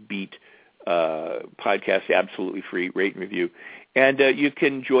Movie Beat podcast, absolutely free, rate and review. And you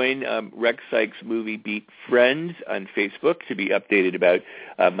can join Rex Sikes Movie Beat Friends on Facebook to be updated about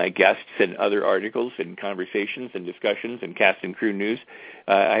my guests and other articles and conversations and discussions and cast and crew news.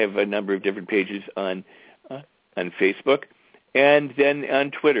 I have a number of different pages on Facebook. And then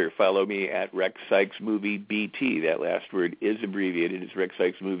on Twitter, follow me at Rex Sikes Movie BT. That last word is abbreviated. It's Rex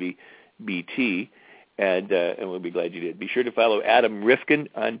Sikes Movie BT. And we'll be glad you did. Be sure to follow Adam Rifkin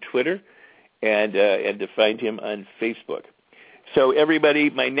on Twitter and to find him on Facebook. So everybody,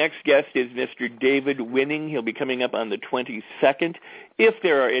 my next guest is Mr. David Winning. He'll be coming up on the 22nd. If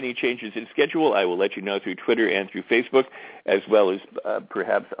there are any changes in schedule, I will let you know through Twitter and through Facebook, as well as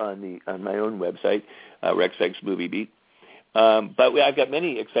perhaps on my own website, Rex Sikes Movie Beat. But I've got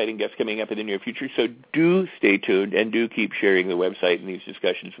many exciting guests coming up in the near future, so do stay tuned and do keep sharing the website and these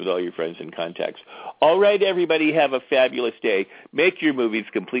discussions with all your friends and contacts. All right, everybody, have a fabulous day. Make your movies,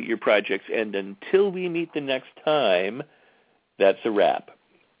 complete your projects, and until we meet the next time, that's a wrap.